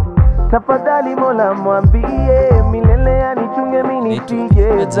mama, tafadhali Mola mwambie milele anichunge mimi nisije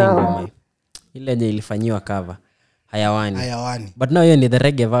ile yenye ilifanywa cover Hayawani. But now you're in the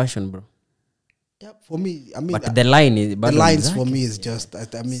reggae version, bro. Yeah, for me, I mean, but the line is the lines exactly. For me is just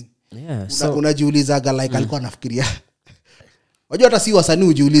I mean, so unajiulizaga like alikuwa anafikiria. Unajua hata si wasanii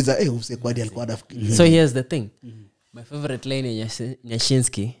ujiuliza usekwadi alikuwa anafikiria. So here's the thing. My favorite line ya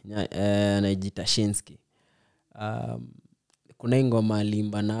Nyashinsky anajiita Shinsky. Kuna ngoma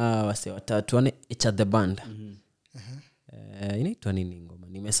alimba na wase watatu wane Each at the Band. Inaitwa nini ngoma?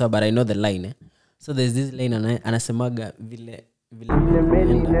 Nimesahau but I know the line. So there's this line anasemaga vile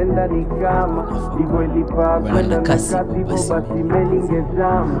meli nenda ni kama ndivyo ilipaka kasi basi meli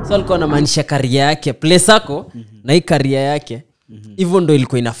ingezama. So alikuwa anamaanisha career yake, place yako na hii career yake. Hivyo ndo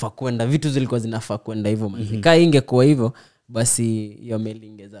ilikuwa inafaa kwenda, vitu zilikuwa zinafaa kwenda hivyo manzi. Kama ingekuwa hivyo basi hiyo meli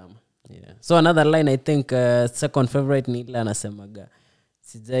ingezama. Yeah. So another line I think second favorite ni ile anasemaga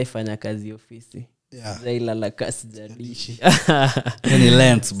sijaifanya kazi ofisi. Zaila la kasi jadishi. Ni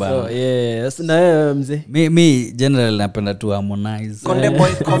lens bana. So yes, na mzee. Me generally napenda tu Harmonize. Konde boy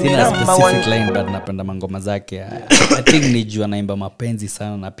sina specific line but napenda mangoma zake. I think ni juu anaimba mapenzi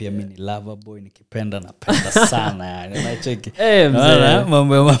sana na pia mimi ni lover boy nikipenda napenda sana yani. Unacheki. Mzee.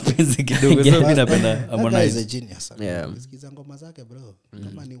 Mambo ya mapenzi kidogo so mimi napenda Harmonize. Is a genius. Yeah. Sikiza ngoma zake bro.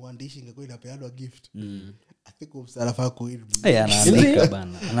 Kama ni uandishi ingekuwa inapeanwa gift. I think umsalafa kuiru. Anaandika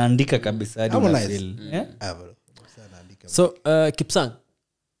bana. Anaandika kabisa hadi unafeel. So Kipsang,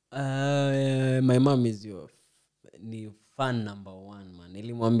 my mom is your ni fan number 1 man.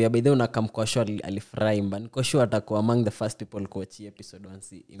 Nilimwambia by the way unakam kwa show alifurahi mba. Niko sure atakuwa among the first people to watch episode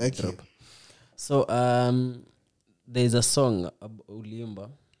 1 imedrop. So there is a song uliimba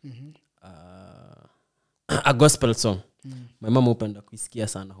a gospel song. My mom upenda kuisikia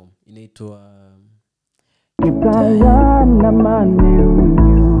sana home. Inaitwa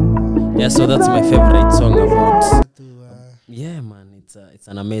yeah, so that's my favorite song about yeah man, it's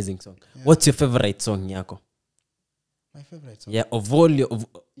an amazing song. What's your favorite song yako? My favorite song? Yeah, of all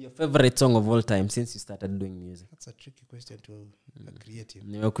your favorite song of all time since you started doing music. That's a tricky question to a creative.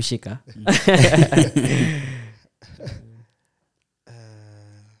 Nimekushika. My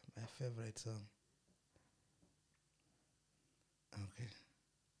favorite song. Okay.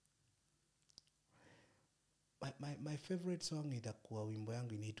 My favorite song itakuwa wimbo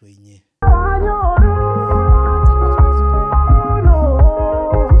yangu inaitwa Inye.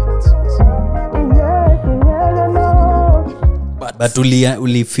 But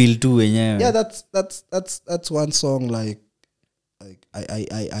uli feel tu wenyewe. Yeah, that's one song like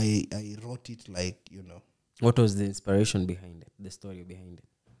I wrote it like, you know. What was the inspiration behind it? The story behind it?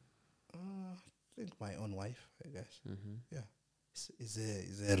 I think my own wife, I guess. Yeah. It's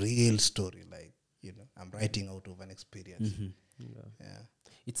a real story, like, you know, I'm writing out of an experience. Yeah.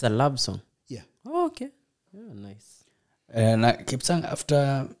 It's a love song. Yeah. Oh, okay. Yeah, nice. Na Kipsang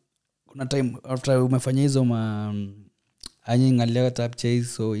after kuna time after umefanya hizo angalia tap chase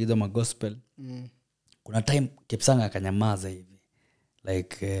so hizo ma gospel. Kuna time Kipsang akanyamaza hivi.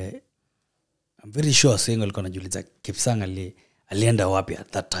 Like I'm very sure saying alikuwa anajiuliza Kipsang alienda wapi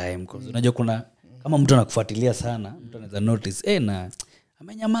at that time because unajua kuna kama mtu anakufuatilia sana mtu anaweza notice na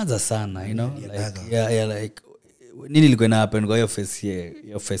amenyamaza sana you know like like nini ilikuwa ina happen kwa hiyo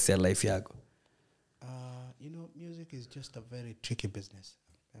face ya life yako? You know, music is just a very tricky business.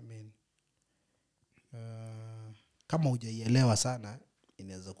 I mean, kama hujaielewa sana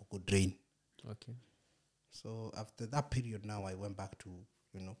inaweza kukudrain. Okay. So after that period now I went back to,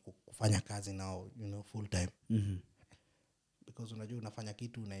 you know, kufanya kazi now, you know, full time. Because unajua unafanya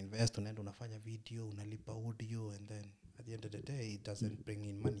kitu, una invest, unaenda unafanya video, unalipa audio, and then at the end of the day it doesn't bring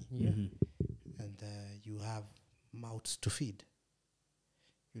in money. And you have mouths to feed.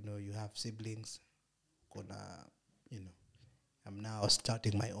 You know, you have siblings. You know, I'm now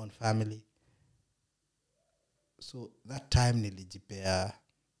starting my own family. So that time nilijipea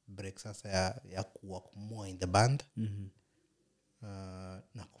break sasa ya kuwork more in the band.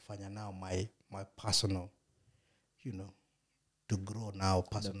 Na kufanya now my personal, you know, to grow now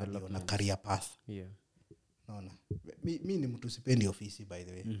personally on a career path. Yeah. No. Mi ni mtu sipendi ofisi, by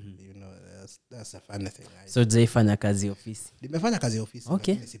the way. You know, that's a funny thing. So jaifanya kazi ofisi? Nimefanya kazi ofisi,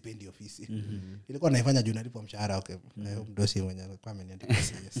 okay. Lakini sipendi ofisi. Ilikuwa naifanya juu nalipo mshahara, okay. Mdosi mwenye alikuwa ameniandika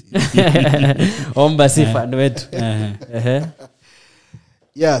CS. Omba sifa wetu.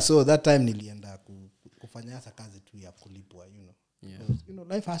 Yeah, so that time nilienda kufanya hasa kazi tu ya kulipwa, you know. Yeah. You know,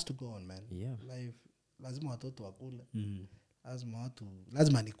 life has to go on, man. Yeah. Life lazima watoto wakule.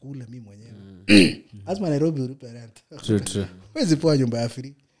 Lazima nikule mimi mwenyewe. Lazima Nairobi ulipe rent. True. Wezi poa nyumba ya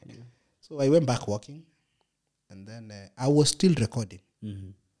free. So I went back working, and then I was still recording.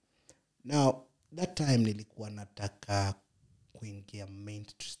 Now that time nilikuwa nataka kuingia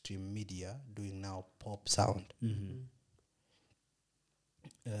mainstream media doing now pop sound.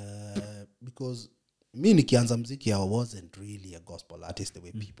 Because me nikianza muziki I wasn't really a gospel artist the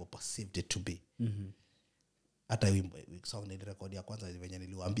way people perceived it to be. Hata wimbo song nilirekodi ya kwanza venye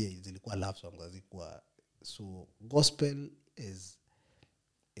niliwaambia zilikuwa love songs zilikuwa, so gospel is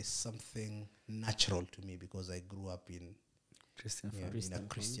something natural to me because I grew up in in a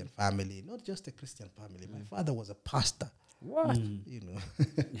Christian family. Not just a Christian family, my father was a pastor. What? You know.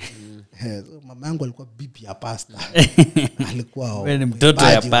 So mama yangu alikuwa bibi ya pastor. Alikuwa wewe ni mtoto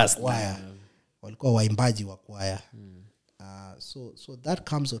ya pastor. Walikuwa waimbaji wa kwaya. So that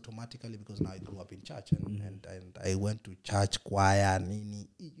comes automatically because now I grew up in church and I went to church choir nini,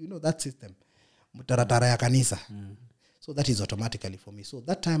 you know, that system mtaratara ya kanisa. So that is automatically for me. So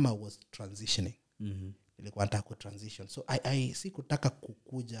that time I was transitioning. Nilikuwa nataka ku transition. So I sikutaka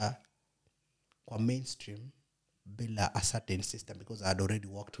kukuja kwa mainstream bila a certain system because I had already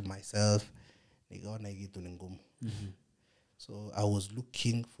worked to myself. Nikaona hii kitu ni ngumu. So I was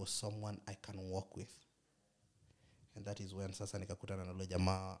looking for someone I can work with. And that is when sasa nikakutana na yule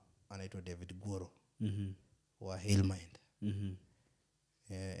jamaa anaitwa David Goro wa Hail Mind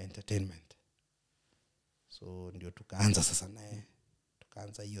Entertainment. So ndio tukaanza sasa naye,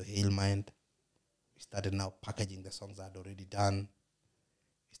 tukaanza hiyo Hail Mind. We started now packaging the songs I had already done.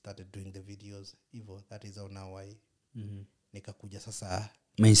 We started doing the videos. Hivyo that is how now I nikakuja sasa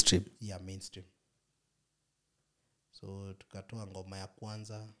mainstream. Yeah, mainstream. So tukatoa ngoma ya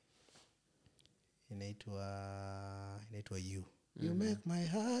kwanza inaitwa You. You make my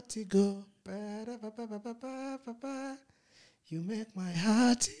heart go ba ba ba ba ba ba ba. You make my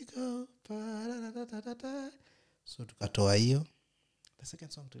heart go ba da da da da. So tukatoa hiyo. The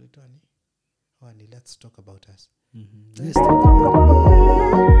second song tulitoa ni Let's Talk About Us. Let's talk about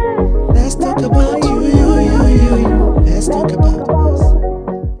me. Let's talk about you. Let's talk about us.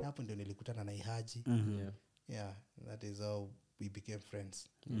 Hapo ndio nilikutana na Ihaji. Yeah, that is how we became friends.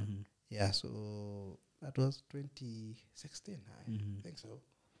 Yeah, so that was 2016, I think so.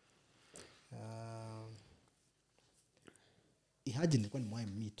 Ihaji nilikuwa nimwahi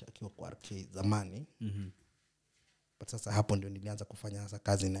meet akiwa kwa RK zamani. But sasa hapo ndio nilianza kufanya sasa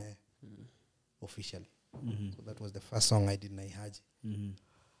kazi naye officially. So that was the first song I did na Ihaji.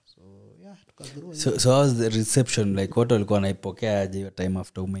 So yeah, tukagrow. So how was the reception like? Watu walikuwa wanaipokea aje hiyo time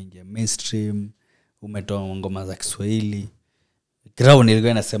after umeingia mainstream, umetoa ngoma za Kiswahili? Ground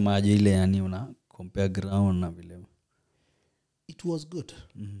ilikuwa inasema aje ile, yani una compare ground na vile? It was good.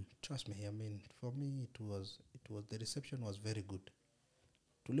 Trust me, I mean for me it was the reception was very good.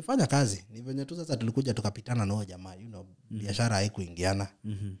 Tulifanya kazi ni venye tu sasa tulikuja tukapitana nao jamaa, you know, biashara haikuingiana.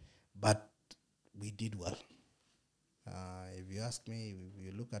 But we did well. If you ask me, if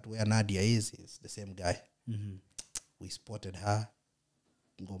you look at where Nadia is, it's the same guy. We spotted her.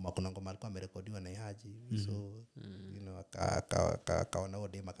 Kuna ngoma alikuwa amerekodiwa na Ihaji. So you know akaona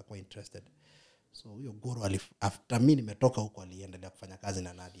dem akakuwa interested. so huyo goro after mi nimetoka huko aliendelea kufanya kazi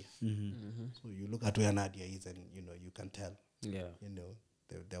na Nadia. So you look at where Nadia is and you can tell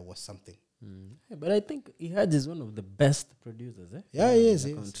there was something. Yeah, but I think Ihaj is one of the best producers. Yeah, he is.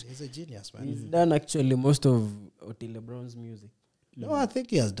 He's a genius, man. He's done actually most of Otile Brown's music. No, I think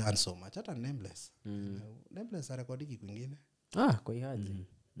he has done so much. Hata Nameless. Nameless arekodiki kwingine. Kwa Ihaji.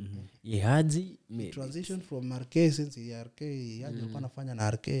 Ihaji transition from RK since RK Ihaji alikuwa anafanya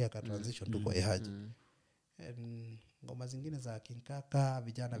na RK akatransition tu kwa Ihaji. And ngoma zingine za Kinkaka,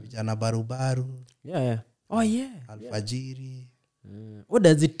 vijana barubaru. Yeah. Oh yeah. Alfajiri. What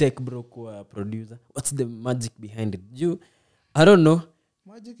does it take, bro, kuwa producer? What's the magic behind it? I don't know.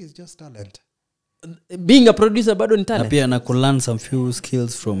 Magic is just talent. Being a producer bado ni talent. Pia na learn some few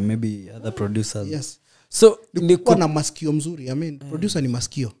skills from maybe other producers. Yes. So niko na masikio mzuri. I mean, producer ni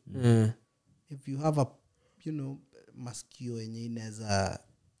masikio. If you have a masikio yenye inaweza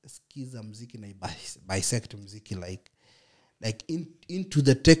skiza muziki na bisect muziki like into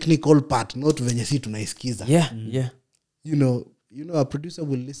the technical part, not venye si tunaisikiza. Yeah. You know a producer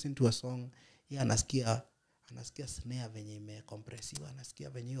will listen to a song, anasikia snare venye imecompressiwa, anasikia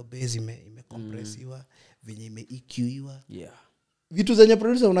venye hiyo bass imecompressiwa, venye ime-EQiwa. Yeah. Vitu zenye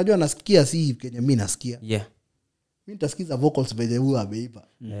producer unajua anasikia si kenye mimi nasikia. Yeah. Mimi nitasikiza vocals venye huyo ameiba.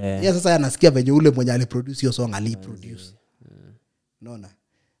 Sasa anasikia venye ule mwenye aliproduce hiyo song aliproduce. Unaona?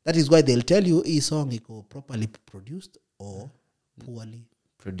 That is why they'll tell you hii song iko properly produced or poorly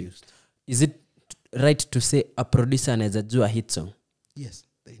produced. Is it right to say a producer anaweza jua hit song? Yes,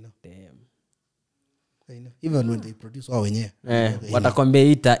 they know. Damn. They know. Even when they produce wao wenyewe. Watakwambia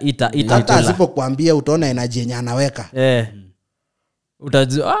ita hata asipokuambia utaona energy yenye anaweka.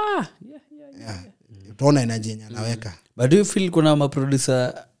 Utajua utaona energy yenye anaweka. But do you feel kuna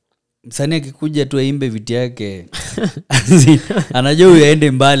maproducer msanii akikuja tu aimbe viti yake anajua huyu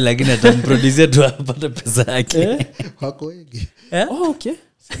aende mbali lakini atamproduce tu apate pesa yake? Wako wengi. Okay.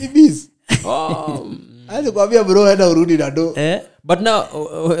 CVs. Hadi kwambia bro hata urudi na do. But now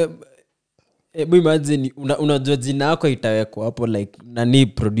imagine unajua jina yako itawekwa hapo like nani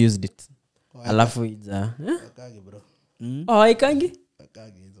produced it. Alafu ija. Kage bro. Haikangi?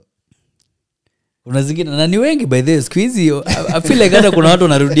 Kage hizo. Kuna zingine na ni wengi by the way squeeze. I feel like hata kuna watu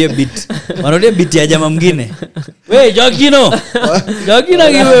wanarudia beat. Wanarudia beat ya jamaa mwingine. We Jokino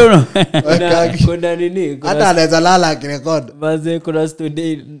kiwe uno. Kuna nini? Hata anaweza lala akirekod. Baze kuna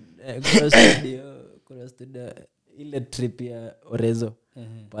studio ile trip ya Orezo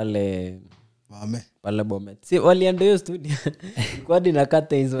pale Bomet. Si walienda hiyo studio. Kwa dina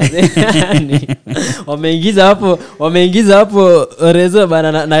kata hizo wameingiza hapo Orezo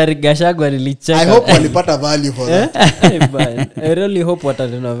bana na Rigashagwa nilicheka. I hope walipata value for that. I really hope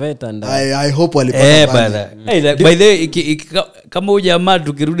watarenovate and I hope walipata value. By the way kama huyu jamaa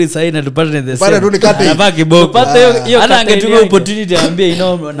tukirudi sasa na tupate the same. Anavaa kiboko. Tupate hiyo hata angetumia opportunity aambie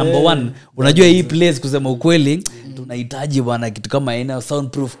number 1. Unajua hii place kusema ukweli tunahitaji bwana kitu kama ina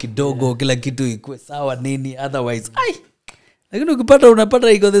soundproof kidogo kila kitu ikuwe sawa nini otherwise lakini ukipata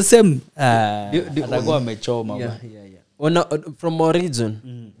unapata iko the same atakuwa amechoma from our region.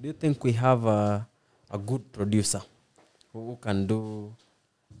 Do you think we have a good producer who can do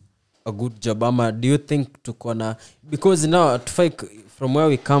a good job? Ama do you think tukona because now from where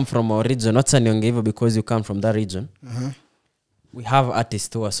we come from our region, not saying hivyo because you come from that region, we have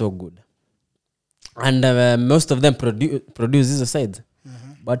artists who are so good and most of them produce these sides,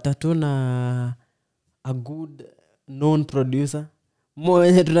 but hatuna a good known producer.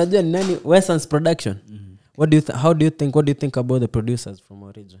 More tunajua ni nani? Western's production. What do you think about the producers from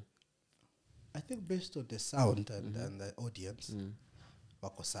our region? I think based on the sound and the audience,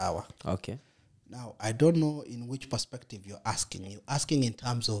 wako sawa. Okay. Now, I don't know in which perspective you're asking. You're asking in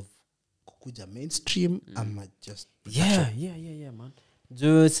terms of kukuja mainstream ama just production? Yeah, man.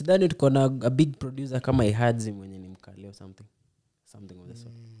 Jo sidhani tuko na a big producer kama Ihaji mwenye ni mkali or something of the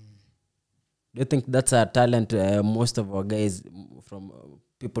sort. Do you think that's a talent most of our guys from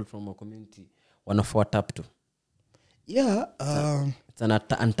people from our community wanafuata up to? Yeah, it's an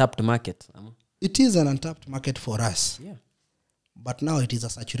untapped market. It is an untapped market for us. Yeah. But now it is a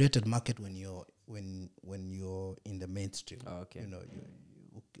saturated market when you're in the mainstream. Okay. You know,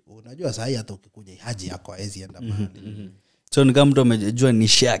 unajua sahi hata ukikuja Ihaji yako haezi enda mahali. So ni kama mtu amejua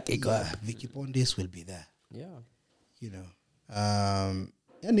niche yake kwa Vicky Pondis will be there. Yeah. You know.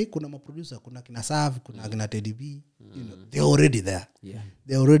 Yani kuna maproducer, kuna kina Sav, kuna kina Teddy B, you know, they're already there. Yeah.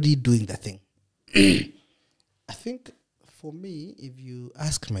 They're already doing the thing. I think for me, if you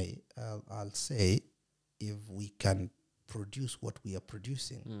ask me, I'll say if we can produce what we are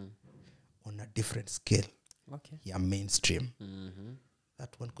producing on a different scale, Okay. yeah, mainstream,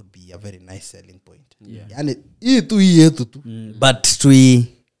 that one could be a very nice selling point. Yeah. Yani hii tu hii yetu tu. But tui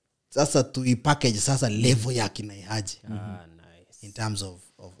Sasa tu package sasa level yake na ihaje. Nice. In terms of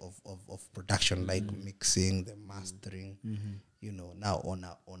production, like mixing, the mastering, you know, now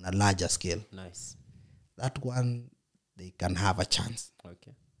on a larger scale. Nice. That one they can have a chance.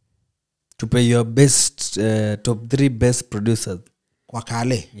 Okay. to pay your best top 3 best producers. Kwa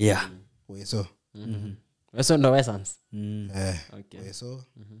kale. Yeah. Weso. Weso ndo Wesans. Okay. Weso.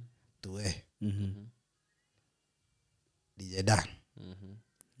 Tuwe. DJ Dan.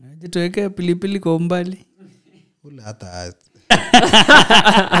 Jituweke pilipili kwa umbali. Ule hata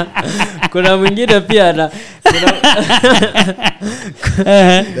Kuna mwingine pia na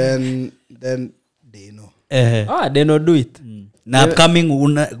then Deno. they no do it. Na upcoming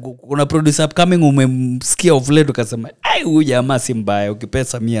una producer upcoming umemsikia of late ukasema ai huyu jamaa si mbaya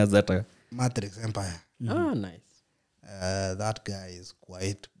ukipesa 100 hata Matrix Empire. Nice. That guy is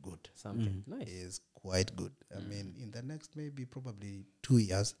quite good. Something nice. He is quite good. I mean, in the next maybe probably 2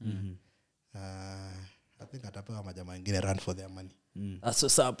 years, I think atapewa majamaa wengine run for their money.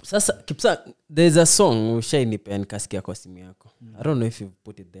 Sasa Kipsang, there's a song ushainipe nikasikia kwa simu yako. I don't know if you've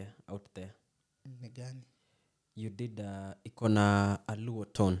put it there, out there. Ni gani? You did iko na a Luo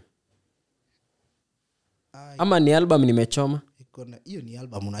tone. Ama ni album nimechoma? Iko na hiyo ni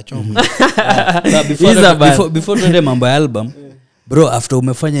album unachoma. Before tuende mambo ya album bro, after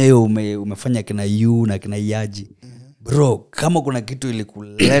umefanya hiyo umefanya kina you na kina Yaji bro, kama kuna kitu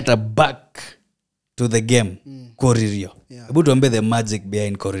ilikuleta back to the game Koririo, hebu tuambie the magic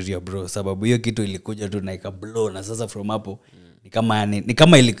behind Koririo bro, sababu hiyo kitu ilikuja tu na ikablow na sasa from hapo ni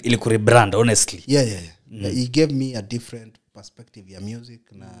kama ilikurebrand honestly. Yeah. He gave me a different perspective ya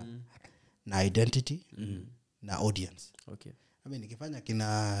music na identity na audience. Okay. I mean nikifanya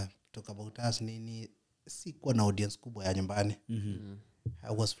kina Talk About Us nini si kwa na audience kubwa ya nyumbani.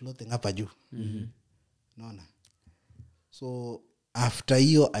 I was floating hapa juu. Naona. So after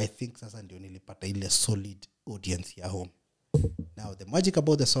hiyo I think sasa ndio nilipata ile solid audience ya home. Now the magic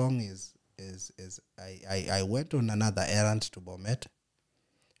about the song is I went on another errand to Bomet.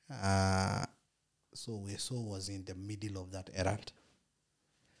 So Weso was in the middle of that errand.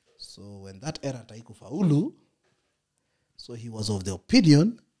 So when that errand haikufaulu, so he was of the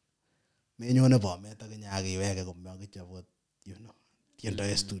opinion menyone Bomet akanyagi weke kumyagichapot, you know,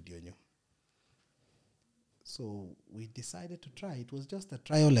 tiendo studio nyo. So we decided to try. It was just a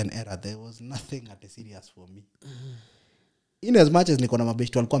trial and error. There was nothing at the serious for me. In as much as niko na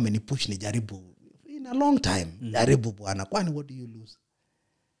mabeshto walikuwa amenipush ni jaribu in a long time. Jaribu bwana, kwani what do you lose?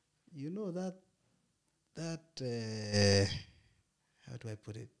 You know that how do I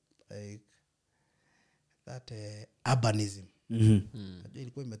put it? Like that urbanism. Najua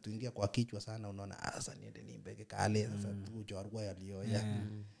ilikuwa imetuingia kwa kichwa sana, unaona sasa niende nimbeke kale sasa ujorwa yalioya.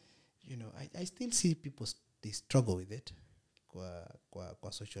 You know, I still see people they struggle with it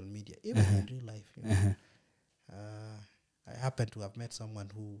kwa social media, even in real life, you know. I happen to have met someone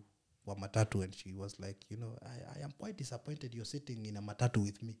who wa matatu and she was like, you know, I am quite disappointed you're sitting in a matatu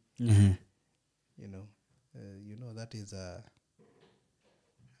with me. You know that is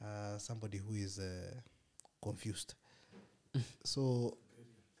somebody who is confused. So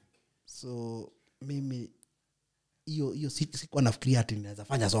mimi hiyo sikuwa nafikiria ati naweza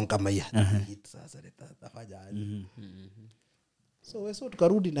fanya song kama hii. Sasa nitafanya aje? So Weso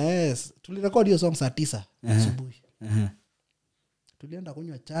tukarudi na yeye, tulirekodi hiyo song saa 9 asubuhi. Tulienda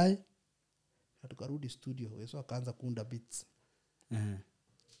kunywa chai na tukarudi studio. Weso akaanza kuunda beats.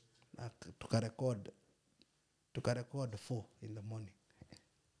 Na tukarecord 4 in the morning.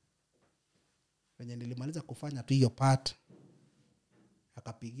 Wenye nilimaliza kufanya tu hiyo part,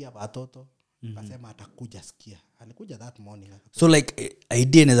 akapigia watoto, akasema atakuja sikia. Alikuja that morning. So like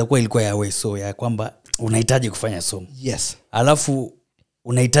idea inaweza kuwa ilikuwa ya Weso ya kwamba unahitaji kufanya song. Yes. Alafu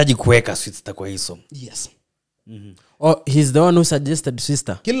unahitaji kuweka Sweetstar kwa hii song. Yes. Oh, he's the one who suggested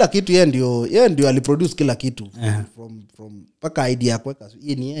Sister. Kila kitu yeye ndio aliproduce kila kitu. From paka idea kuweka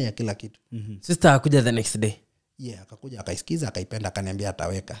hii ni yeye kila kitu. Sister akuja the next day. Yeah, akakuja akaisikiza akaipenda akaniambia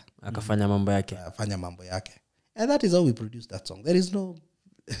ataweka. Akafanya mambo yake. Afanya mambo yake. And that is how we produced that song. There is no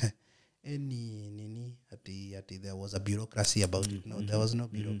any ati there was a bureaucracy about it. No, there was no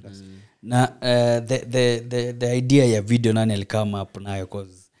bureaucracy. Na the idea ya video nani alikama up nayo,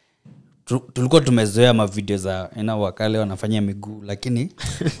 cause tulikuwa tumezoea ma video za wakale wanafanyia miguu, lakini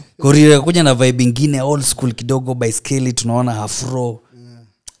Koririo kuja na vibe nyingine old school kidogo, baiskeli tunaona afro.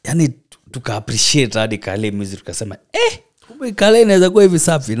 Yani tuka appreciate hadi kale music, tukasema kumbe kale inaweza kuwa hivi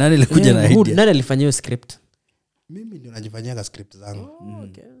safi. Nani alikuja na idea? Nani alifanya hiyo script? Mimi ndio najifanyia script zangu.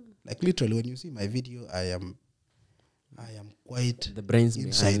 Okay. Like literally when you see my video, I am quite The brains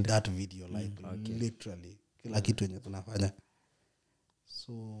inside behind. that video, like literally kila kitu yenye tunafanya.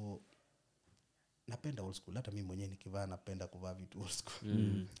 So napenda old school, hata mimi mwenyewe nikivaa napenda kuvaa vitu old school.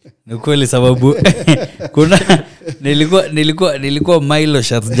 Ni kweli sababu kuna nilikuwa Milo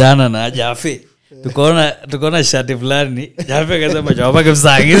shirts jana na Jafe. Tukaona shati fulani. Jafe akasema chapa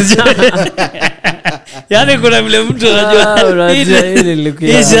Kipsang. Yaani kuna vile mtu anajua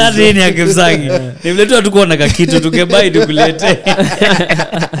hii shati ni ya Kipsang. Ni vile tu hatukuona kitu tukebai tukulete.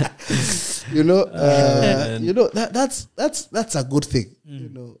 You know that's a good thing. You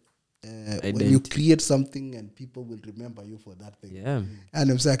know, when you create something and people will remember you for that thing. Yeah.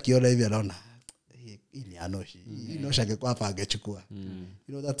 And msa akiona hivi anaona hii ni Anoshi. Inosha angekuwa hapa angechukua. You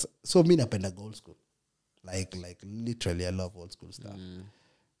know, that's so mimi napenda old school. Like literally I love old school stuff.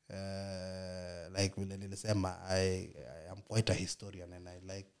 Like vile nilisema I am quite a historian and I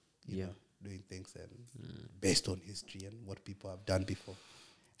like you know, doing things and based on history and what people have done before.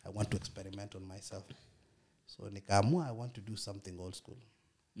 I want to experiment on myself. So nikaamua I want to do something old school.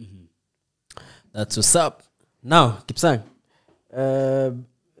 That's what's up. Now, Kipsang,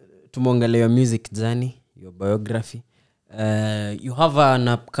 tumongelea your music journey, your biography. You have an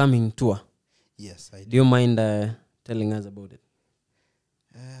upcoming tour. Yes, I do. Do you mind telling us about it?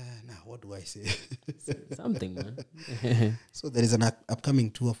 Now, what do I say? Something, man. So there is an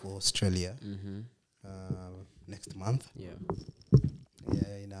upcoming tour for Australia next month. Yeah.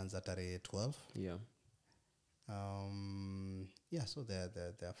 Yeah, inaanza tarehe 12. Yeah. Yeah, so there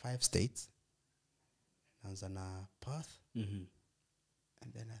are 5 states. Inaanza na Perth. And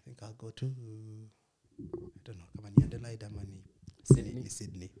then I think I'll go to, I don't know, kama ni Adelaide ama ni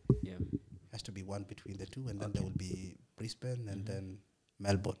Sydney. Yeah. Has to be one between the two, and then there will be Brisbane and then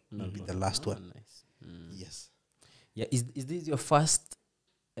Melbourne. Will be the last one. Nice. Yes. Yeah, is this your first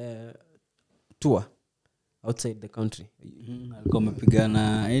tour outside the country? Alikuwa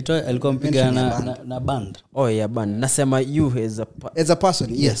amepigana na band. Oh yeah, band. Nasema you As a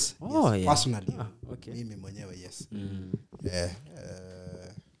person, yes. Oh, yes. yeah. Personally. Okay. Mimi mwenyewe, yes. Yeah.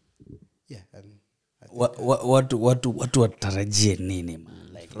 Yeah, and I think, watu watarajie nini man,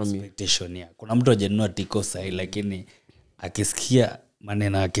 like expectation ya kuna mtu ajenua tiko sahi lakini akisikia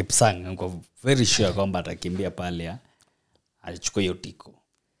maneno ya Kipsang niko very sure kwamba atakimbia pale alichukua hiyo tiko.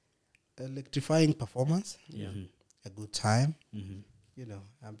 electrifying performance, a good time. You know,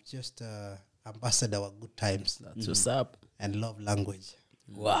 I'm just ambassador of good times. That's what's up. And love language.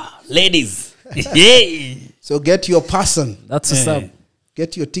 Wow, ladies. Yay. So get your person. That's what's up.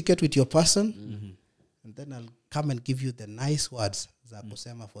 Get your ticket with your person. And then I'll come and give you the nice words za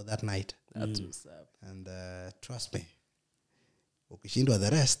kusema for that night. That's what's up. And trust me, ukishindwa the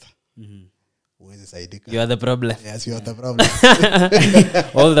rest, uweze saidika. You are the problem. Yes, you are the problem.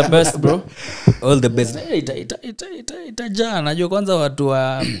 All the best, bro. All the best. Itajaa najua kwanza watu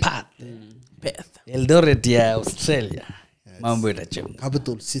wa Perth. Eldoret ya Australia. Mambo itachemka.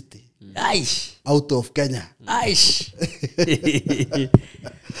 Capital city. Aish. Out of Kenya. Aish.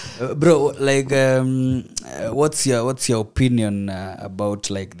 Bro, like what's your opinion about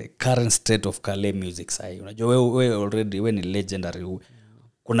like the current state of Kale music sai? Unajua wewe already wewe ni legendary.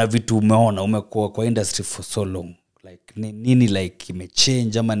 Kuna vitu umeona umekuwa kwa industry for so long. Like nini like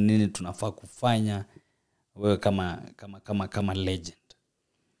imechange ama nini tunafaa kufanya wewe kama legend?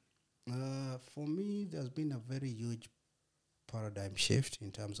 For me, there's been a very huge paradigm shift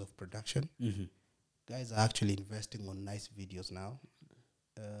in terms of production. Guys are actually investing on nice videos now.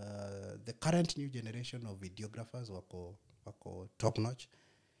 The current new generation of videographers wako top notch.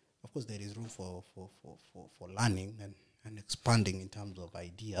 Of course, there is room for learning and expanding in terms of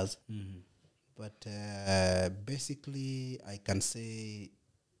ideas. But basically, I can say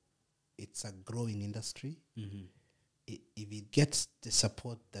it's a growing industry. If it gets the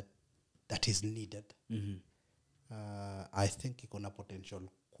support that is needed, I think iko na potential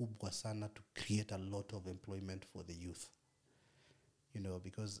kubwa sana to create a lot of employment for the youth. You know,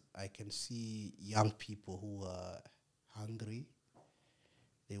 because I can see young people who are hungry.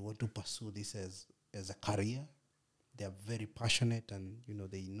 They want to pursue this as a career. They are very passionate and, you know,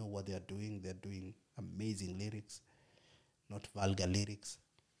 they know what they are doing. They're doing amazing lyrics, not vulgar lyrics.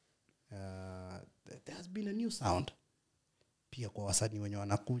 There has been a new sound. Pia kwa wasanii wenye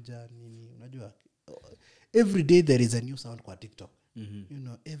wanakuja nini, unajua every day there is a new sound kwa TikTok. You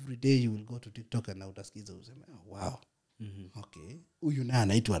know, every day you will go to TikTok and utasikiza useme, oh, wow. Okay, huyu naye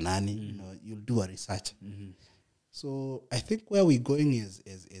anaitwa nani? You know, you'll do a research. So I think where we're going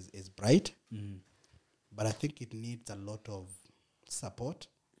is bright. But I think it needs a lot of support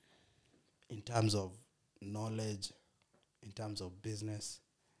in terms of knowledge, in terms of business.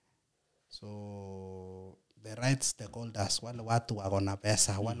 So the right stakeholders, wale watu wako na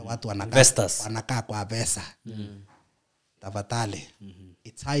pesa, wale watu wanakaa kwa pesa. Tafadhali.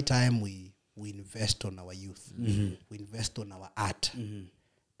 It's high time we invest on our youth. We invest on our art.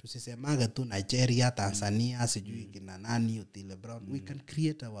 Tusisemage tu Nigeria, Tanzania, sijui kina nani, Otile Brown. We can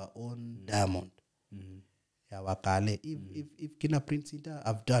create our own diamond. Ya wakale. If kina Prince Inda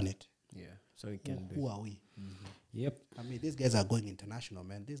have done it. Yeah. So we can do. Who are we? Yep. I mean, these guys are going international,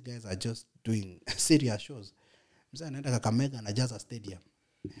 man. These guys are just doing serious shows. Msa anaenda Kakamega anajaza stadium.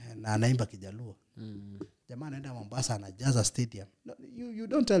 Na anaimba Kijaluo. Jamaa anaenda Mombasa anajaza stadium. No, you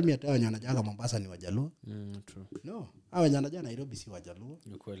don't tell me ata wenye wanajaga Mombasa ni Wajaluo. True. No. Hao wenye wanajaga Nairobi si Wajaluo.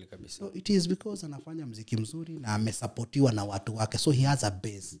 Ni kweli kabisa. So it is because anafanya muziki mzuri na amesupportiwa na watu wake. So he has a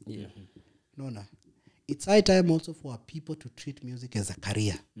base. Yeah. No. It's high time also for people to treat music as a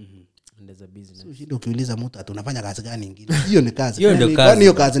career. And as a business. So shindo ukiuliza mtu atunafanya kazi gani nyingine? Hiyo ni kazi. Hiyo ndio kazi. Kwani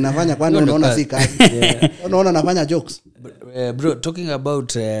hiyo kazi nafanya kwani unaona si kazi? Unaona nafanya jokes. Bro, talking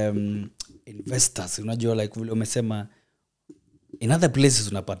about investors, unajua like vile umesema in other places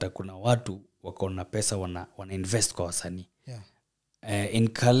unapata kuna watu wako na pesa wana invest kwa wasanii. Yeah. In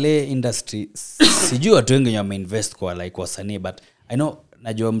Kale industry sijui watu wengi wameinvest kwa like wasanii, but I know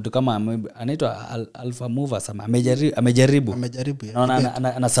najua mtu kama anaitwa Alpha Mover sama amejaribu yeah.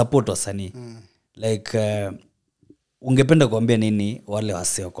 ana support wasanii. Like ungependa kuambia nini wale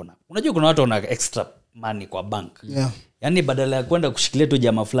wasee wako na, unajua kuna watu wana extra money kwa bank. Yeah. Yani badala ya kwenda kushikilia tu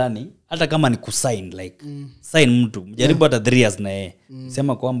jamaa fulani, hata kama ni kusign like sign mtu mjaribu hata 3 years na yeye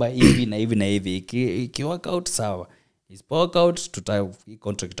sema kwamba hivi na hivi na hivi iki work out sawa, is work out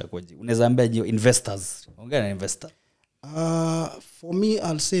contract itakuwaje. Unaweza ambia investors, ongea na investor. For me,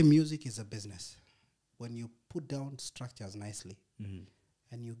 I'll say music is a business. When you put down structures nicely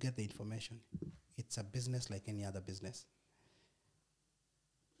and you get the information, it's a business like any other business.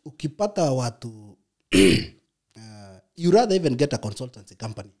 Ukipata watu you rather even get a consultancy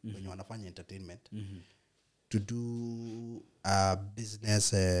company when you wanafanya entertainment to do a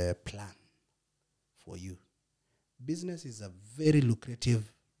business plan for you. Business is a very lucrative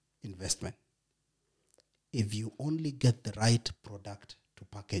investment if you only get the right product to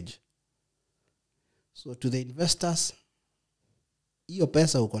package. So to the investors, hiyo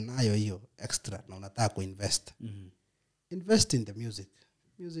pesa uko nayo hiyo extra na unataka kuinvest. Invest in the music.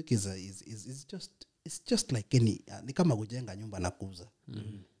 Music is just like any ni kama kujenga nyumba na kuuza.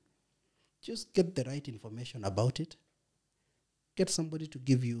 Just get the right information about it. Get somebody to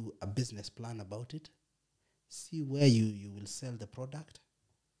give you a business plan about it. See where you will sell the product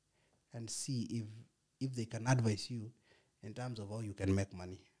and see if they can advise you in terms of how you can make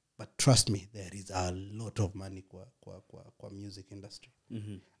money. But trust me, there is a lot of money kwa music industry.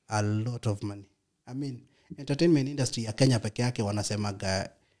 A lot of money. I mean, entertainment industry ya Kenya peke yake wanasemaga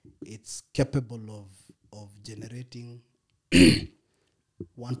it's capable of generating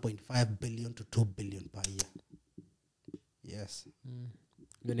 1.5 billion to 2 billion per year. Yes.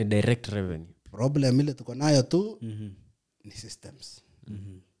 Ni direct revenue. Problem ile tuko nayo tu ni systems.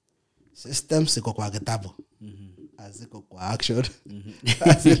 Systems iko kwa kitabu. Aziko kwa action.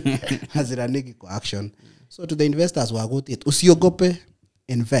 Haziraniki kwa action. So to the investors who got it, usiogope,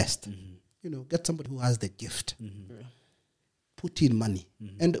 invest. You know, get somebody who has the gift. Put in money.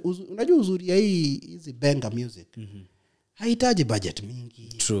 And unajua uzuri ya hizi benga music. Haitaji budget mingi.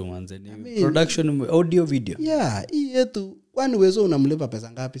 True manze. Production, audio, video. Yeah, hii yetu kwani wezo unamlipa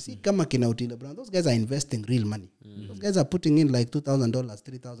pesa ngapi? Si kama kina Otile Brown. Those guys are investing real money. Those guys are putting in like $2,000,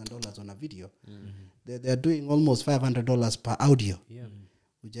 $3,000 on a video. They're doing almost $500 per audio. Yeah.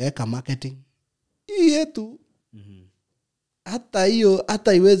 Ujaeka marketing. Hii yetu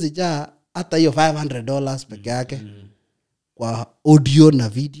hata iwezi jaa hata hiyo $500 peke yake kwa audio na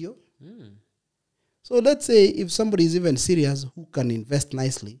video. So let's say if somebody is even serious who can invest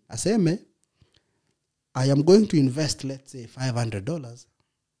nicely, aseme I am going to invest, let's say $500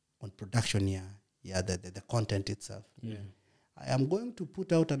 on production here, the content itself. Yeah. I am going to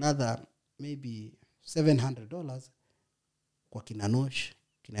put out another maybe $700 kwa kina Nosh,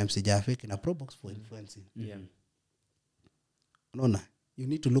 kina MC Jaffe, kina Probox for influencing. Yeah. Unaona, you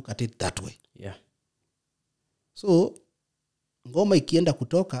need to look at it that way. Yeah. So ngoma ikienda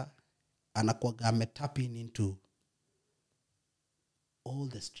kutoka anakuwa ametapping into all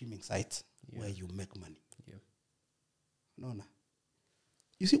the streaming sites where you make money. Yeah. No.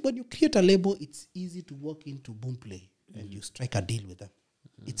 You see, when you create a label, it's easy to walk into Boomplay and you strike a deal with them.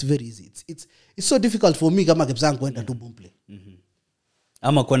 It's very easy. It's so difficult for me kama Kipsang kwenda to Boomplay.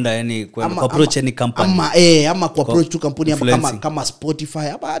 Ama kwenda approach any company. Ama approach to company kama Spotify.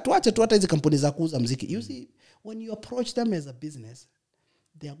 Ama tuache tu hata hizi kampuni za kuuza muziki. You see, when you approach them as a business,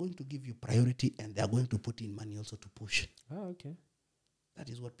 they are going to give you priority and they are going to put in money also to push. Okay. That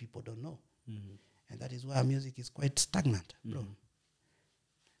is what people don't know. And that is why music is quite stagnant, bro.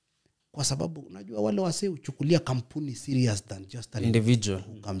 Kwa sababu unajua wale wase uchukulia kampuni serious than just an individual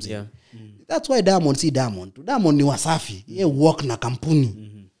who comes yeah. in. That's why Diamond si Diamond. Diamond ni Wasafi. Yeye work na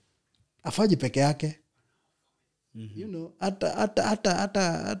kampuni. Afaji peke yake. You know,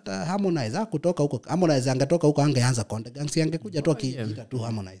 hata Harmonize hakutoka huko. Harmonize angetoka huko angeanza Konde Gang, si angekuja tu akiita tu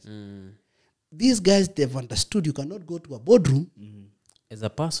Harmonize. These guys, they've understood you cannot go to a boardroom as a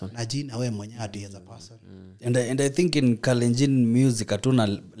person. Na jina wewe mwenyewe hadi as a person. And I think in Kalenjin music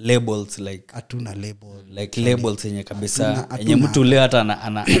hatuna labels like hatuna label like labels yenye kabisa yenye mtu leo hata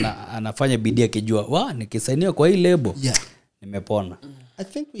anafanya bidii akijua nikisainia kwa hii label nimepona. I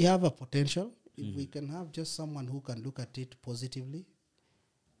think we have a potential if we can have just someone who can look at it positively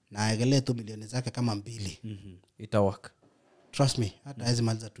na agelee tu milioni zake kama 2 ita work. Trust me, hata hizi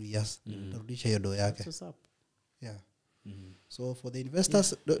maliza 2 years tarudisha hiyo do yake. What's up? Yeah. So for the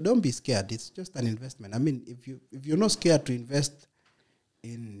investors, don't be scared. It's just an investment. I mean, if you're not scared to invest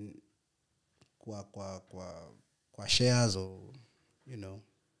in kwa shares or you know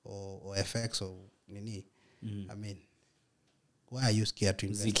or FX or nini, I mean, why are you scared to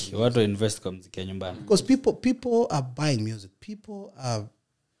invest? Mziki, watu invest kwa mziki ya nyumbani. Because people are buying music. People are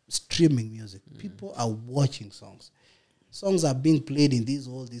streaming music. People are watching songs. Songs are being played in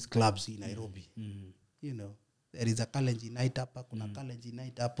all these clubs in Nairobi. You know, there is a Kalenjin night hapa, kuna Kalenjin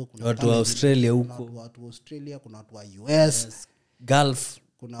night hapo, kuna watu wa Australia huko, watu wa Australia, kuna watu wa US, Gulf,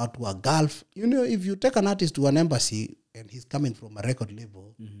 kuna watu wa Gulf. You know, if you take an artist to an embassy and he's coming from a record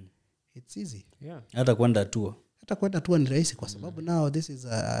label, it's easy. Yeah. Hata kwenda tour ni rahisi kwa sababu now this is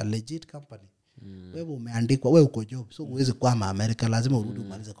a legit company. Wewe umeandikwa, wewe uko job, so huwezi kwama America, lazima urudi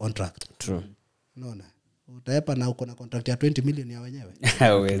umalize contract. True. Unaona? Utaepa na uko na contract ya 20 million ya wenyewe.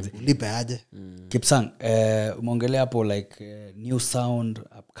 Hawezi. Ulipe aje? Kipsang, umeongelea hapo like new sound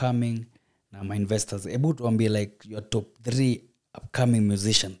upcoming na my investors. Hebu tuambie like your top 3 upcoming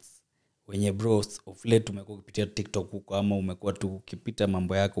musicians wenye bros of late umekuwa ukipitia TikTok huko ama umekuwa tu ukipita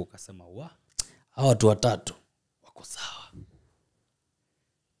mambo yako ukasema hawa watu watatu wako sawa.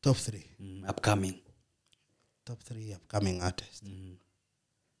 Top 3 upcoming. Top 3 upcoming artists.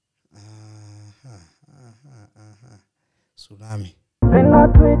 Tsunami. Vena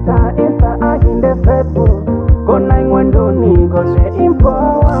Twitter, Insta, aginde Facebook. Kona ingwenduni, kone info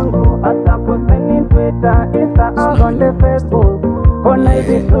wangu. Atapo seni Twitter, Insta, aginde Facebook. Kona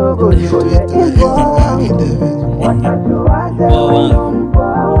ibisugu, kone info wangu. Watajuaje info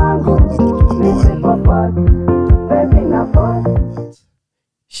wangu. Nisi popot, baby na pot.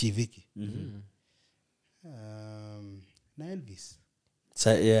 Shiviki. Na Elvis.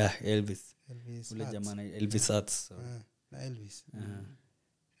 Elvis. Ule jamani Elvis Arts. So. Na Elvis.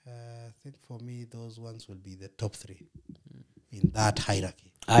 I think for me those ones will be the top 3 in that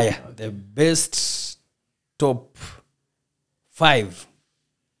hierarchy. The best top 5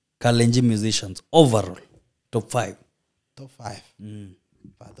 Kalenjin musicians overall. Top 5. Top 5.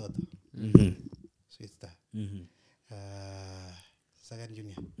 Padodo. Sister. Second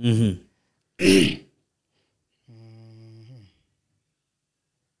Junior.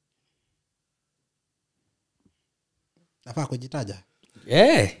 Nafaa kujitaja?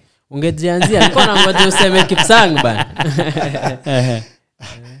 Ungejianzia nilikuwa nangoja useme Kipsang bana.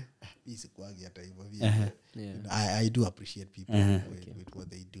 Easy kwagi hata hivyo vile. I do appreciate people with what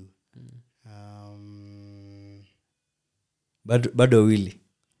they do. Bado wawili.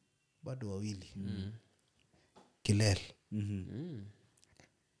 Kilel.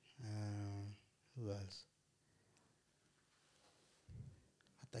 Who else?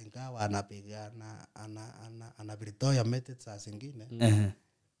 Hata ingawa anapigana anavitoa method saa zingine.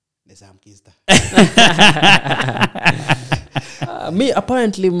 Ni Sam Kista. Me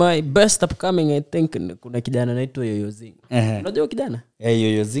apparently my best upcoming I think kuna kijana anaitwa Yoyozing. Unajua kijana?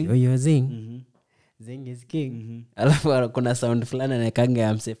 Yoyozing. Zing is king. Alafu kuna sound fulani anakanga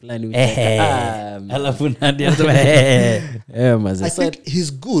ya mse fulani alafu nadi anasema I think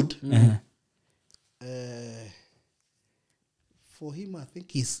he's good. For him I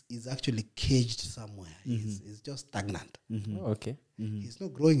think he's actually caged somewhere. He's just stagnant. Okay. He's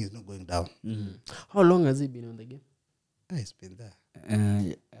not growing, he's not going down. How long has he been on the game? He's been there.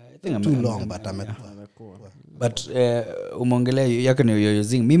 I think too long but amekuwa. But umeongelea yake ni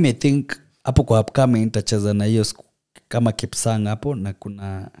Yoyozing. Mimi I think hapo kwa upcoming nitacheza na hiyo kama Kipsang hapo na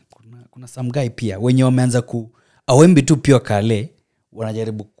kuna some guy pia wenye wameanza awembi tu pure kale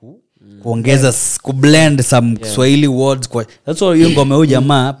wanajaribu kuongeza kublend some Swahili words that's why hiyo ngoma huyu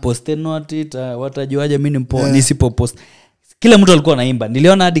jamaa post not it watajuaje mimi nisipo post kila mtu alikuwa anaimba.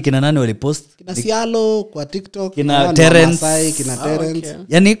 Niliona hadi kina nani walipost, kina Sialo kwa TikTok, kina Terence, kina Terence. Okay.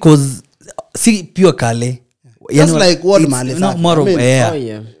 yani cause si pure kale, Just like what Mali no, Safi. more of, I mean, yeah. Oh,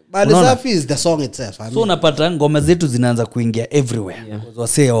 yeah. Mali Unaona? Safi is the song itself. I So mean, unapata ngoma zetu zinaanza kuingia everywhere.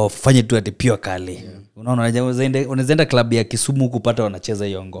 Wasee wafanye tu ati pure kale. Unaona, unaweza enda club ya Kisumu kupata wanacheza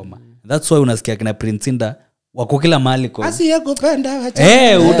hiyo ngoma. That's why unasikia kina Prince Inda wako kila mahali kwa. asiyekupenda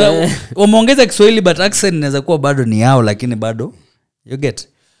wacha. Wameongeza Kiswahili but accent inaweza kuwa bado ni yao, lakini bado you get.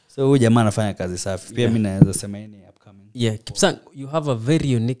 So huyu jamaa anafanya kazi safi. Pia mimi naweza sema yeye ni upcoming. Yeah, Kipsang, you have a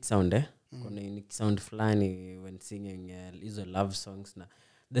very unique sound, eh? Kuna unique sound fulani when singing hizo love songs na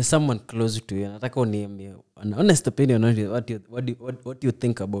there's someone close to you. Nataka uniambie an honest opinion on what you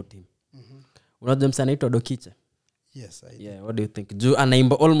think about him. Unajua msanii anaitwa Dokiche? Yes, I Yeah, what do you think? Juu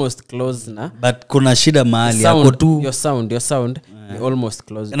anaimba almost close na But kuna shida mahali hapo tu. your sound ni almost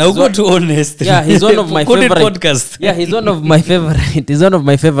close. Na uko tu honest. Yeah, he's one of my Coded favorite podcast. Yeah, he's one of my favorite. He's one of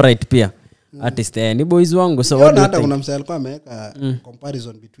my favorite pia. Artist ni boys wangu. So what do you hata think? kuna msee alikuwa ameweka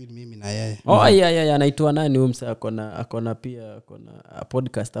comparison between mimi na yeye. Oh yeah, anaitwa nani huyo msee akona pia akona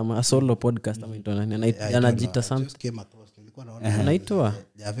podcast ama a solo podcast ama anaitwa nani? Anajiita something. Just came across. Nilikuwa naona Anaitwa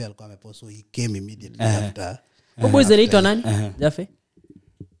Jave alikuwa amepost, so he came immediately after. boys anaitwa nani? Jafe?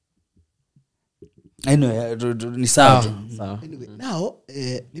 Anyway, ni sawa tu. Sawa. Anyway, now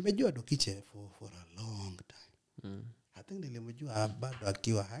nimejua Dokiche for a long time. I think nilimjua bado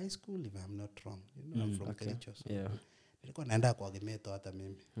akiwa high school if I'm not wrong. You know, I'm from Kericho. So Yeah. nilikuwa naenda kwa Gemeto hata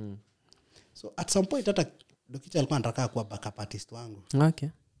mimi. So at some point hata Dokiche alikuwa anataka kuwa backup artist wangu. Okay.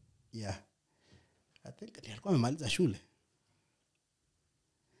 Yeah. I think alikuwa amemaliza shule.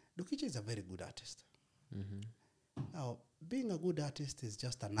 Dokiche is a very good artist. Now, being a good artist is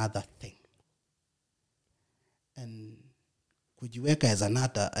just another thing. And kujiweka as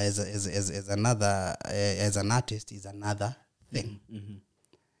another as another as an artist is another thing.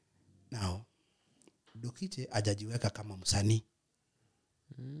 Now, Dokiche hajajiweka kama msanii.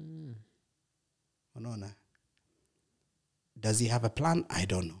 Unaona? Does he have a plan? I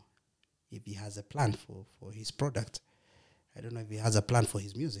don't know. If he has a plan for his product, I don't know if he has a plan for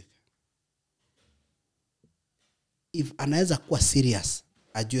his music. If anaweza kuwa serious,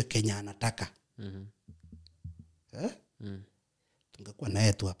 ajue Kenya anataka. Tungekuwa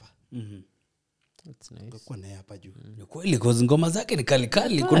naye tu hapa. That's nice. Tungekuwa naye hapa juu. Ni kweli cause ngoma zake ni kali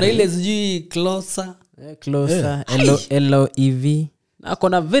kali. Kuna ile sijui Closer. Closer, LOEV.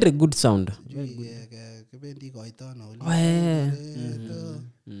 Akona very good sound. Kibendi kwa itono.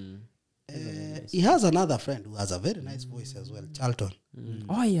 He has another friend who has a very nice voice as well, Charlton.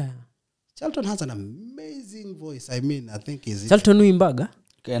 Oh yeah. Charlton has an amazing voice. I mean, I think is Charlton uimbaga?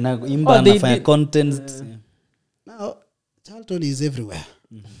 Kana imba anafanya content. Now, Charlton is everywhere.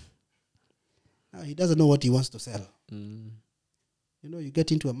 Now, he doesn't know what he wants to sell. You know, you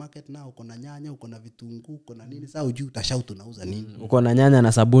get into a market now, uko na nyanya, uko na vitunguu, uko na nini, sasa ujui utashout unauza nini. Uko na nyanya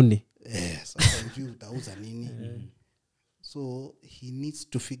na sabuni. Sasa ujui utauza nini. So, he needs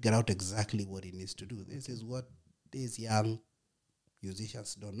to figure out exactly what he needs to do. This is what these young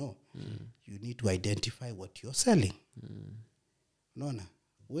musicians don't know. You need to identify what you're selling. Unaona?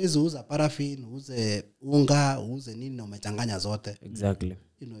 Uwezi uza paraffin, uze unga, uze nini na umechanganya zote. Exactly.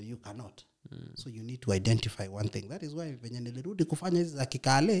 You know, you cannot. So you need to identify one thing. That is why venye nilirudi kufanya hizi za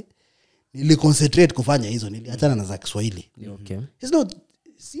kikale, niliconcentrate kufanya hizo, niliachana na za Kiswahili. Okay. It's not,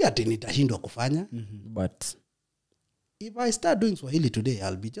 si ati nitashindwa kufanya. But If I start doing Swahili today,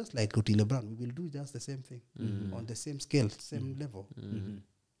 I'll be just like Otile Brown. We will do just the same thing on the same scale, same level.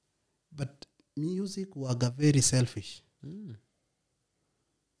 But music waga very selfish.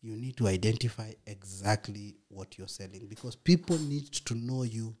 You need to identify exactly what you're selling because people need to know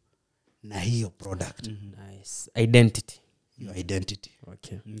you na hiyo product. nice identity. Your identity.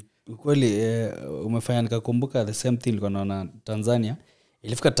 Okay. Kweli umefanya nikakumbuka the same thing nilikuwa naona Tanzania.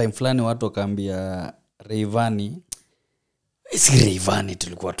 Ilifika time fulani watu wakaambia Rayvanny, si Rayvanny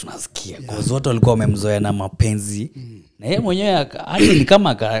tulikuwa tunasikia kwa sababu watu walikuwa wamemzoea na mapenzi. Na yeye mwenyewe hata ni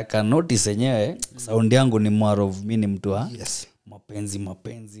kama ka notice yenyewe sound yangu ni more of mimi ni mtu wa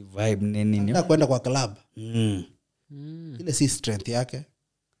mapenzi vibe nini. Na kwenda kwa club. Ile si strength yake.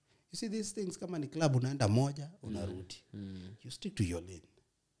 You see these things kama ni club unaenda moja unarudi. You stick to your lane.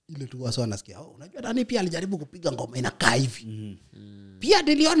 Ile tu wasa wanasikia unajua nani pia alijaribu kupiga ngoma inakaa hivi. Pia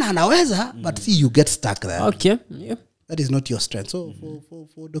niliona anaweza but see you get stuck there. Okay. Yeah. That is not your strength. So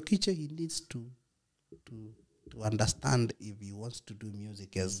for Dokiche he needs to understand if he wants to do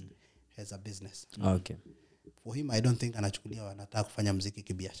music as a business. Okay. For him I don't think anachukulia anataka kufanya muziki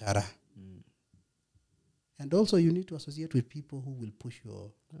kibiashara. And also you need to associate with people who will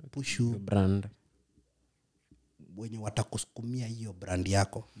push you brand. wenye watakusukumia hiyo brand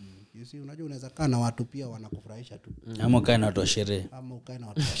yako. You see, unajua unaweza kaa na watu pia wanakufurahisha tu. Ama ukae na watu wa sherehe. Ama ukae na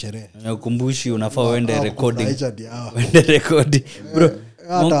watu wa sherehe. Nakumbushi unafaa uende recording. Uende recording. Bro,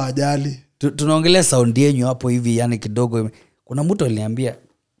 hata wajali. Tunaongelea sound yenyu hapo hivi yani kidogo. Kuna mtu aliniambia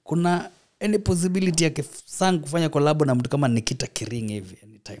kuna any possibility ya Kipsang kufanya collab na mtu kama Nikita Kering hivi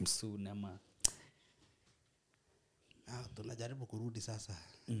anytime soon ama tunajaribu kurudi sasa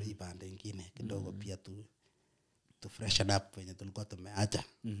hii banda nyingine kidogo pia to freshen up when tulikuwa tumeacha.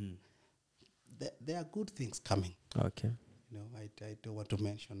 There are good things coming. Okay. You know, I don't want to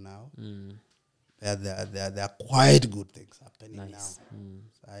mention now. There are quite good things happening now.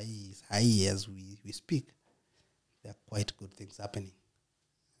 As we speak, there are quite good things happening.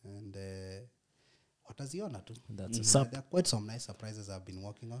 And wataziona tu. That's there are quite some nice surprises I've been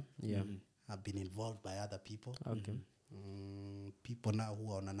working on. Yeah. I've been involved by other people. Okay. People now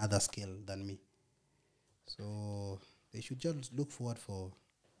who are on another scale than me. So they should just look forward for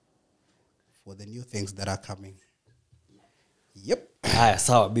the new things that are coming. Yep. Haya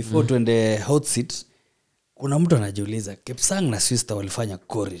sawa, before tuende hot seat, kuna mtu anajiuliza Kipsang na Sister walifanya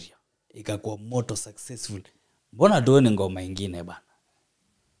choreo ikakuwa moto successful. Mbona tuone ngoma nyingine bana?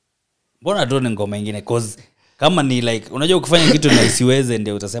 Mbona tuone ngoma nyingine cause kama ni like unajua ukifanya kitu na isiweze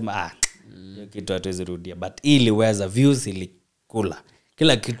ndio utasema hiyo kitu hatuwezi rudia, but iliweza, views ilikula.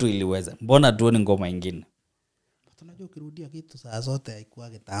 Kila kitu iliweza. Mbona tuone ngoma nyingine? Tunajua ukirudia kitu saa zote haikuwa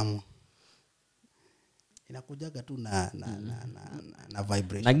kitamu. Inakujaga tu na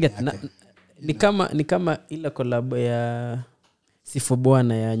vibration. Ni kama ile collab ya Sifo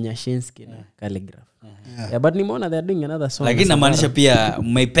Bwana ya Nyashinsky na Calligraph. Yeah, but nimeona they are doing another song. Lakini namaanisha pia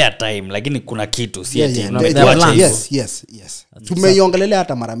mmeipea time, lakini kuna kitu si ati yes. Tumeiongelelea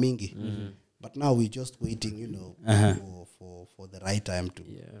hata mara mingi. But now we just waiting, you know, for the right time to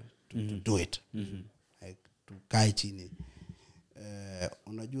do it. Like tukae chini.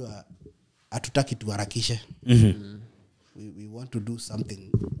 Unajua hatutaki tuharakishe. We want to do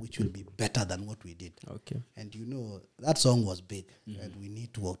something which will be better than what we did. Okay. And you know that song was big and we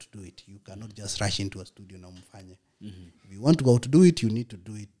need to outdo it. You cannot just rush into a studio na mfanye. If you want to outdo it, you need to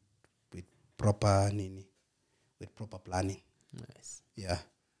do it with proper planning. Nice. Yeah.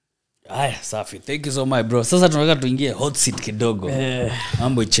 Aya, safi. Thank you so much bro. Sasa tunataka tuingie hot seat kidogo.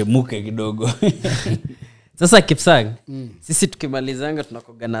 Mambo ichemuke kidogo. Sasa Kipsang, sisi tukimalizanga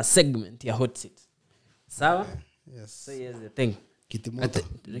tunakoga na segment ya hot seat. Sawa? Yes. So here's the thing.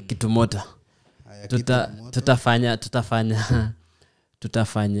 Kitumota. Tutafanya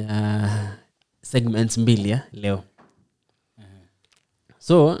segments mbili ya leo.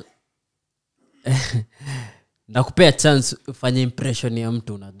 So nakupea chance ufanye impression ya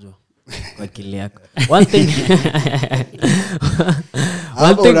mtu unajua kwa akili yako. One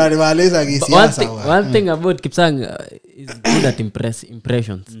thing about Kipsang is good at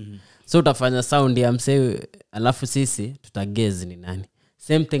impressions. So utafanya sound ya msee alafu sisi tutagezi ni nani.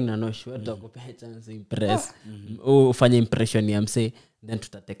 Same thing na no sure tutakupea chance impress. Ufanye impression ya msee then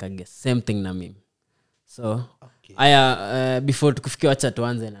tutateka guess. Same thing na mimi. So aya before tukufikia acha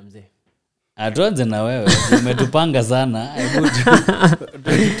tuanze na mzee. Tuanze na wewe. Umetupanga sana.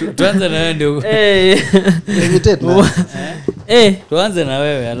 Tuanze na wewe ndio. Tuanze na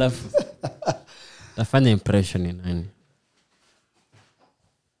wewe alafu tafanya impression ni nani?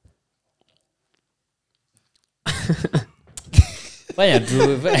 Fanya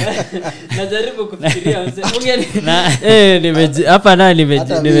tu. Najaribu kufikiria mzee. Ungeni hapa na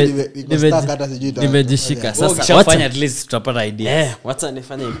nimejishika. Sasa wacha at least tutapata idea. Wacha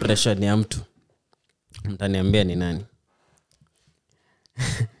nifanye impression ya mtu. Mtaniambia ni nani?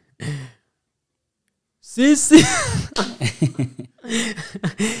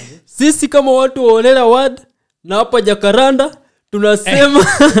 Sisi kama watu wa Onera Ward na hapa Jakaranda tunasema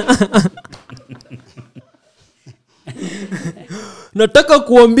nataka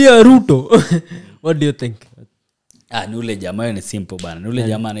kuambia Ruto. What do you think? Ni ule jamaa ni simple bana. Ni ule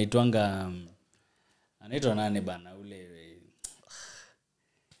jamaa anaitwa nani bana ule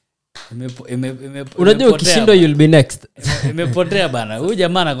unajua ukishindo you'll be next. Imepotea bana. Huyu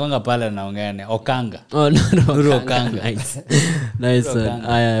jamaa anakonga pale anaongea ni Okanga. No. Okanga. Nice.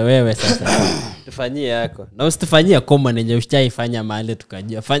 Aya wewe sasa. Tufanyie yako. Na usitufanyie koma nenye ushaifanya mahali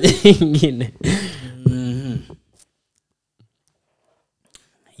tukajua. Fanya nyingine.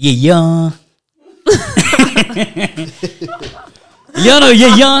 Yeah.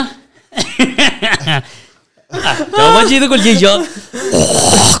 Yeah. Chào chị tôi còn gì vậy?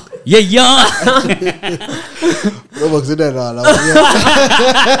 Yeah. Nó bật dưới đây rồi là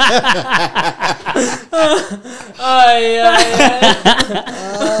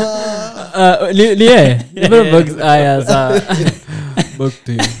ni box aya sa box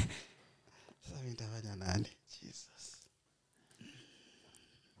tu Sasa nitafanya nani? Jesus.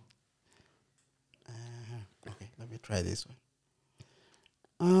 Okay, let me try this one.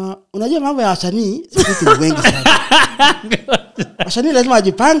 Unajua mambo ya wasanii sisi ni wengi sana. Wasanii lazima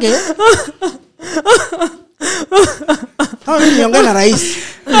wajipange. Kama mimi niongea na rais.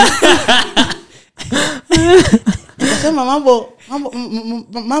 Nasema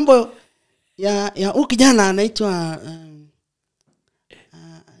mambo ya ukijana anaitwa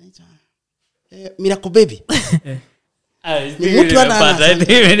Miracle Baby. Ni mtu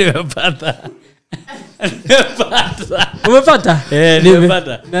nimepata. umepata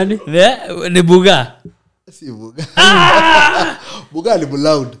Nimepata. nani Ni Buga. Si Buga. Buga ni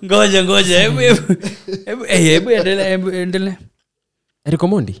loud. Ngoja. Hebu endelea. Eric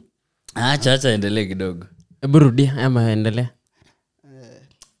Omondi Acha endelee kidogo. hebu rudia ama endelea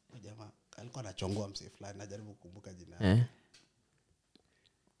Jamaa alikuwa anachongoa msee fulani najaribu kukumbuka jina.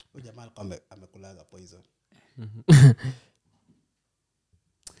 Huyo jamaa alikuwa amekulaga poison.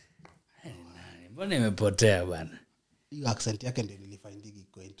 Mbona imepotea bwana? Hiyo accent yake ndio nilifindigi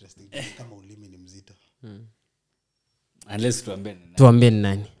iko interesting kama ulimi ni mzito. Unless tuambie ni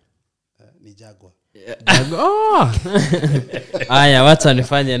nani Ni Jaguar. Aya wacha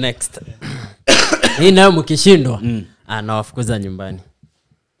nifanye next hii nayo mkishindwa anawafukuza nyumbani.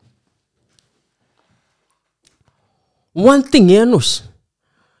 One thing Yanush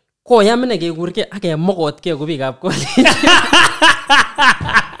ko yamene ke kurke ake mogot ke kubi kap ko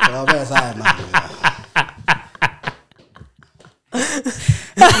Baba sana.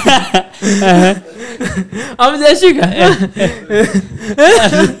 amjashika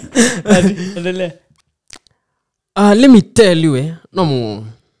endelee. let me tell you no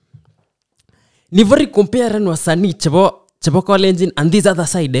ni very compare na wasanii chebo Kalenjin and this other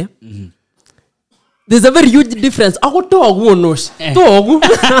side there's a very huge difference ako togu onosh togu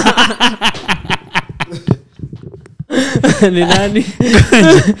ni nani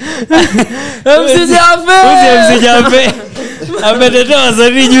Msijape. Ametetea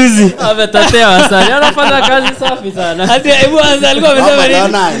wasanii juzi. ametetea wasanii anafanya kazi safi sana Hadi hebu anza alikuwa amesema nini?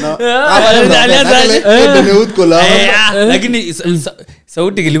 Lakini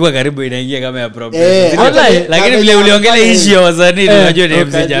sauti ilikuwa karibu inaingia kama ya problem. Lakini vile uliongelea issue ya wasanii unajua ni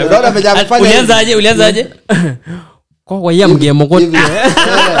msijape. Ulianzaje? kwa ya mgemo kwa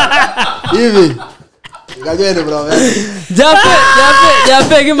Hivi. Gajeni bro.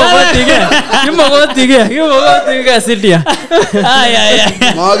 Jape kimogotige sidia. Ay.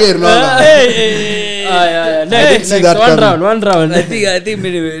 Mager no. Next one round. I think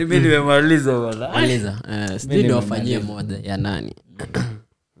mimi nimemaliza bwana. Maliza. Studio wafanyie moja ya nani?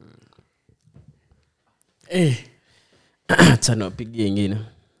 Acha pigie nyingine.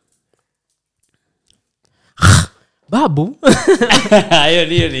 Babu. Hiyo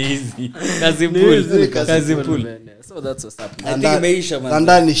ni easy. Kazi pool. So that's what's up. I think imeisha man.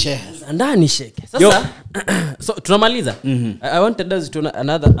 Ndani sheke. Sasa so tunamaliza. I wanted us to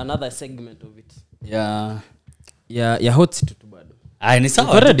another segment of it. Ya hot seat tu bado. Ni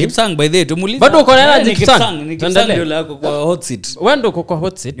sawa. Kipsang by the way tumuliza. Bado uko na energy Kipsang. Kipsang ndio lako kwa hot seat. Wewe ndio uko kwa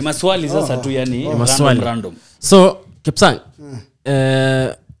hot seat. Ni maswali sasa tu yani random. So Kipsang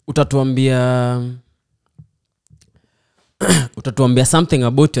utatuambia something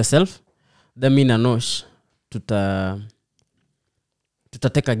about yourself then mimi na Nosh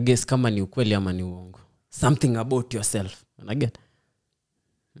tutateka guess kama ni ukweli ama ni uongo. Something about yourself. Unaget?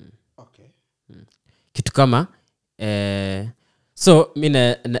 Okay. Kitu kama so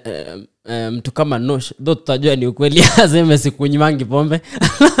mimi mtu kama Nosh though tutajua ni ukweli aseme sikunywangi pombe.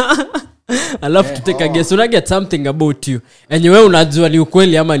 Alafu tuteka guess. Unaget something about you. Enye wewe unajua ni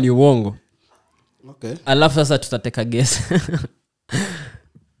ukweli ama ni uongo. Okay. Alafu sasa tutateka guess.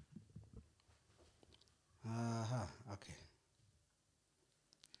 Okay.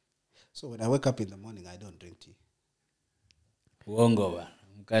 So when I wake up in the morning I don't drink tea. Uongo bana.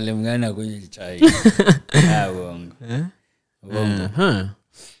 Mkale mgani akunywa chai. Uongo. Uongo.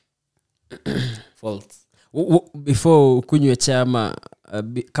 False. Before kunywe chama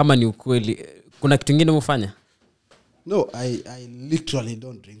kama ni ukweli kuna kitu kingine umefanya? No, I literally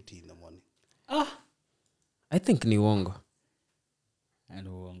don't drink tea in the morning. I think ni uongo. Ni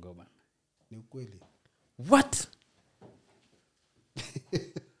uongo bana. Ni ukweli. What?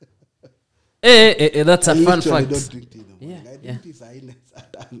 That's a fun fact. I don't drink tea in the morning. I drink tea saa 4 saa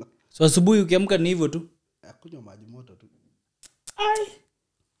 5. So asubuhi ukiamka ni hivyo tu? Kunywa maji moto tu.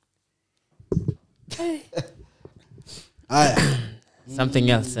 Aya. Something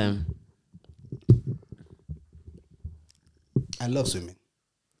else. I love swimming.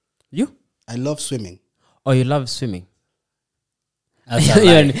 You? I love swimming. Oh, you love swimming.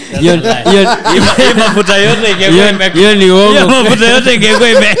 Hiyo mafuta yote ingekuwa ime Hiyo ni uongo. Hiyo mafuta yote ingekuwa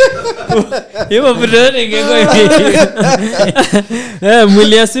ime Hiyo mafuta yote ingekuwa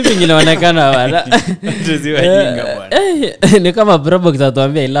Mwili ya swimming inaonekana bana. tuziwa jinga bwana. Ni kama Brobo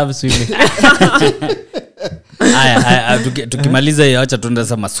kitatuambia I love swimming. Haya tukimaliza hiyo acha tuende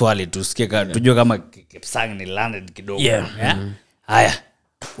sasa maswali tusikie tujue kama Kipsang ni landed kidogo. Haya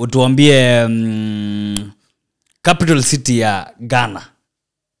utuambie capital city ya Ghana.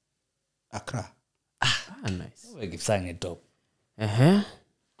 Accra. Nice. Wewe Kipsang ni top.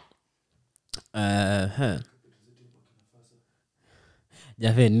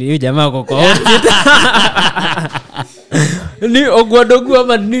 Jafe ni jamaa kwa ni Ogwadogu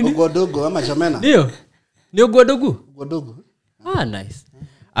ama nini? Ogwadogu ama Jamena. Ndio. Ni Ogwadogu. Ogwadogu. Nice.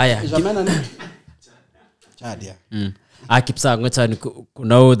 Aya. Jamena ni Chadia. Kipsang ngoja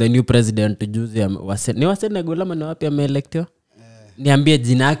kuna the new president juzi ni wa Senegal ama ni wapi ameelectiwa? Niambie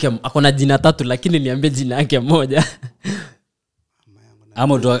jina yake, akona jina 3 lakini niambie jina yake moja.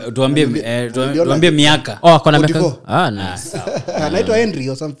 Ama tuambie miaka. Akona miaka. Nice. Anaitwa Henry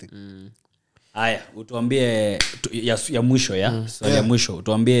or something. Haya, utuambie ya mwisho ya. Swali ya mwisho,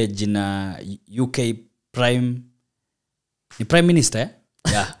 utuambie jina UK Prime Minister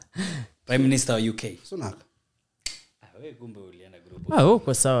Yeah. Prime Minister wa UK. Sunak. Wewe kumbe ulienda group.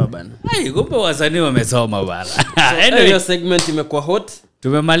 Uko sawa bana. Kumbe wasanii wamesoma bana. Anyway, your segment imekuwa hot.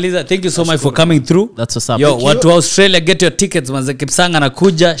 Tumemaliza. Thank you so much for coming through. That's what's up. Yo, watu wa Australia, get your tickets manze. Kipsang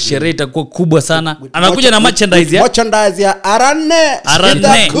anakuja, sherehe itakuwa kubwa sana. Anakuja na merchandise ya merchandise ya Arane.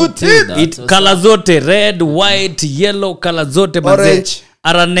 Color zote, red, white, yellow, color zote manze.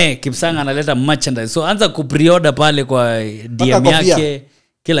 Arane Kipsang analeta merchandise. So anza ku-pre-order pale kwa DM yake,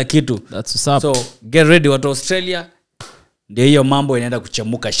 kila kitu. That's what's up. So get ready watu wa Australia. Ndio hiyo mambo inaenda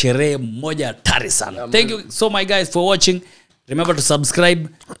kuchemuka, sherehe moja hatari sana. Thank you so much guys for watching. Remember to subscribe.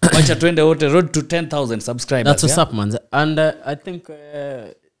 Wacha tuende wote road to 10,000 subscribers. That's what's up man. And I think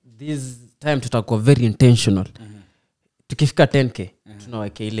this time tutakuwa very intentional. Tukifika 10k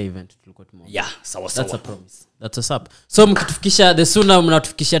tunaweka ile event tulikuwa tumeona. Yeah, sawa. That's a promise. That's what's up. So mkitufikisha the sooner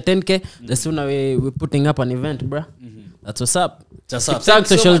mnatufikisha 10k the sooner we putting up an event bro. That's what's up. Kipsang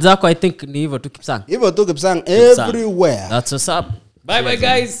social zako I think ni hivyo tu Kipsang. Hivyo tu Kipsang everywhere. That's what's up. Bye bye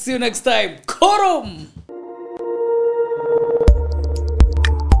guys. See you next time. Korom.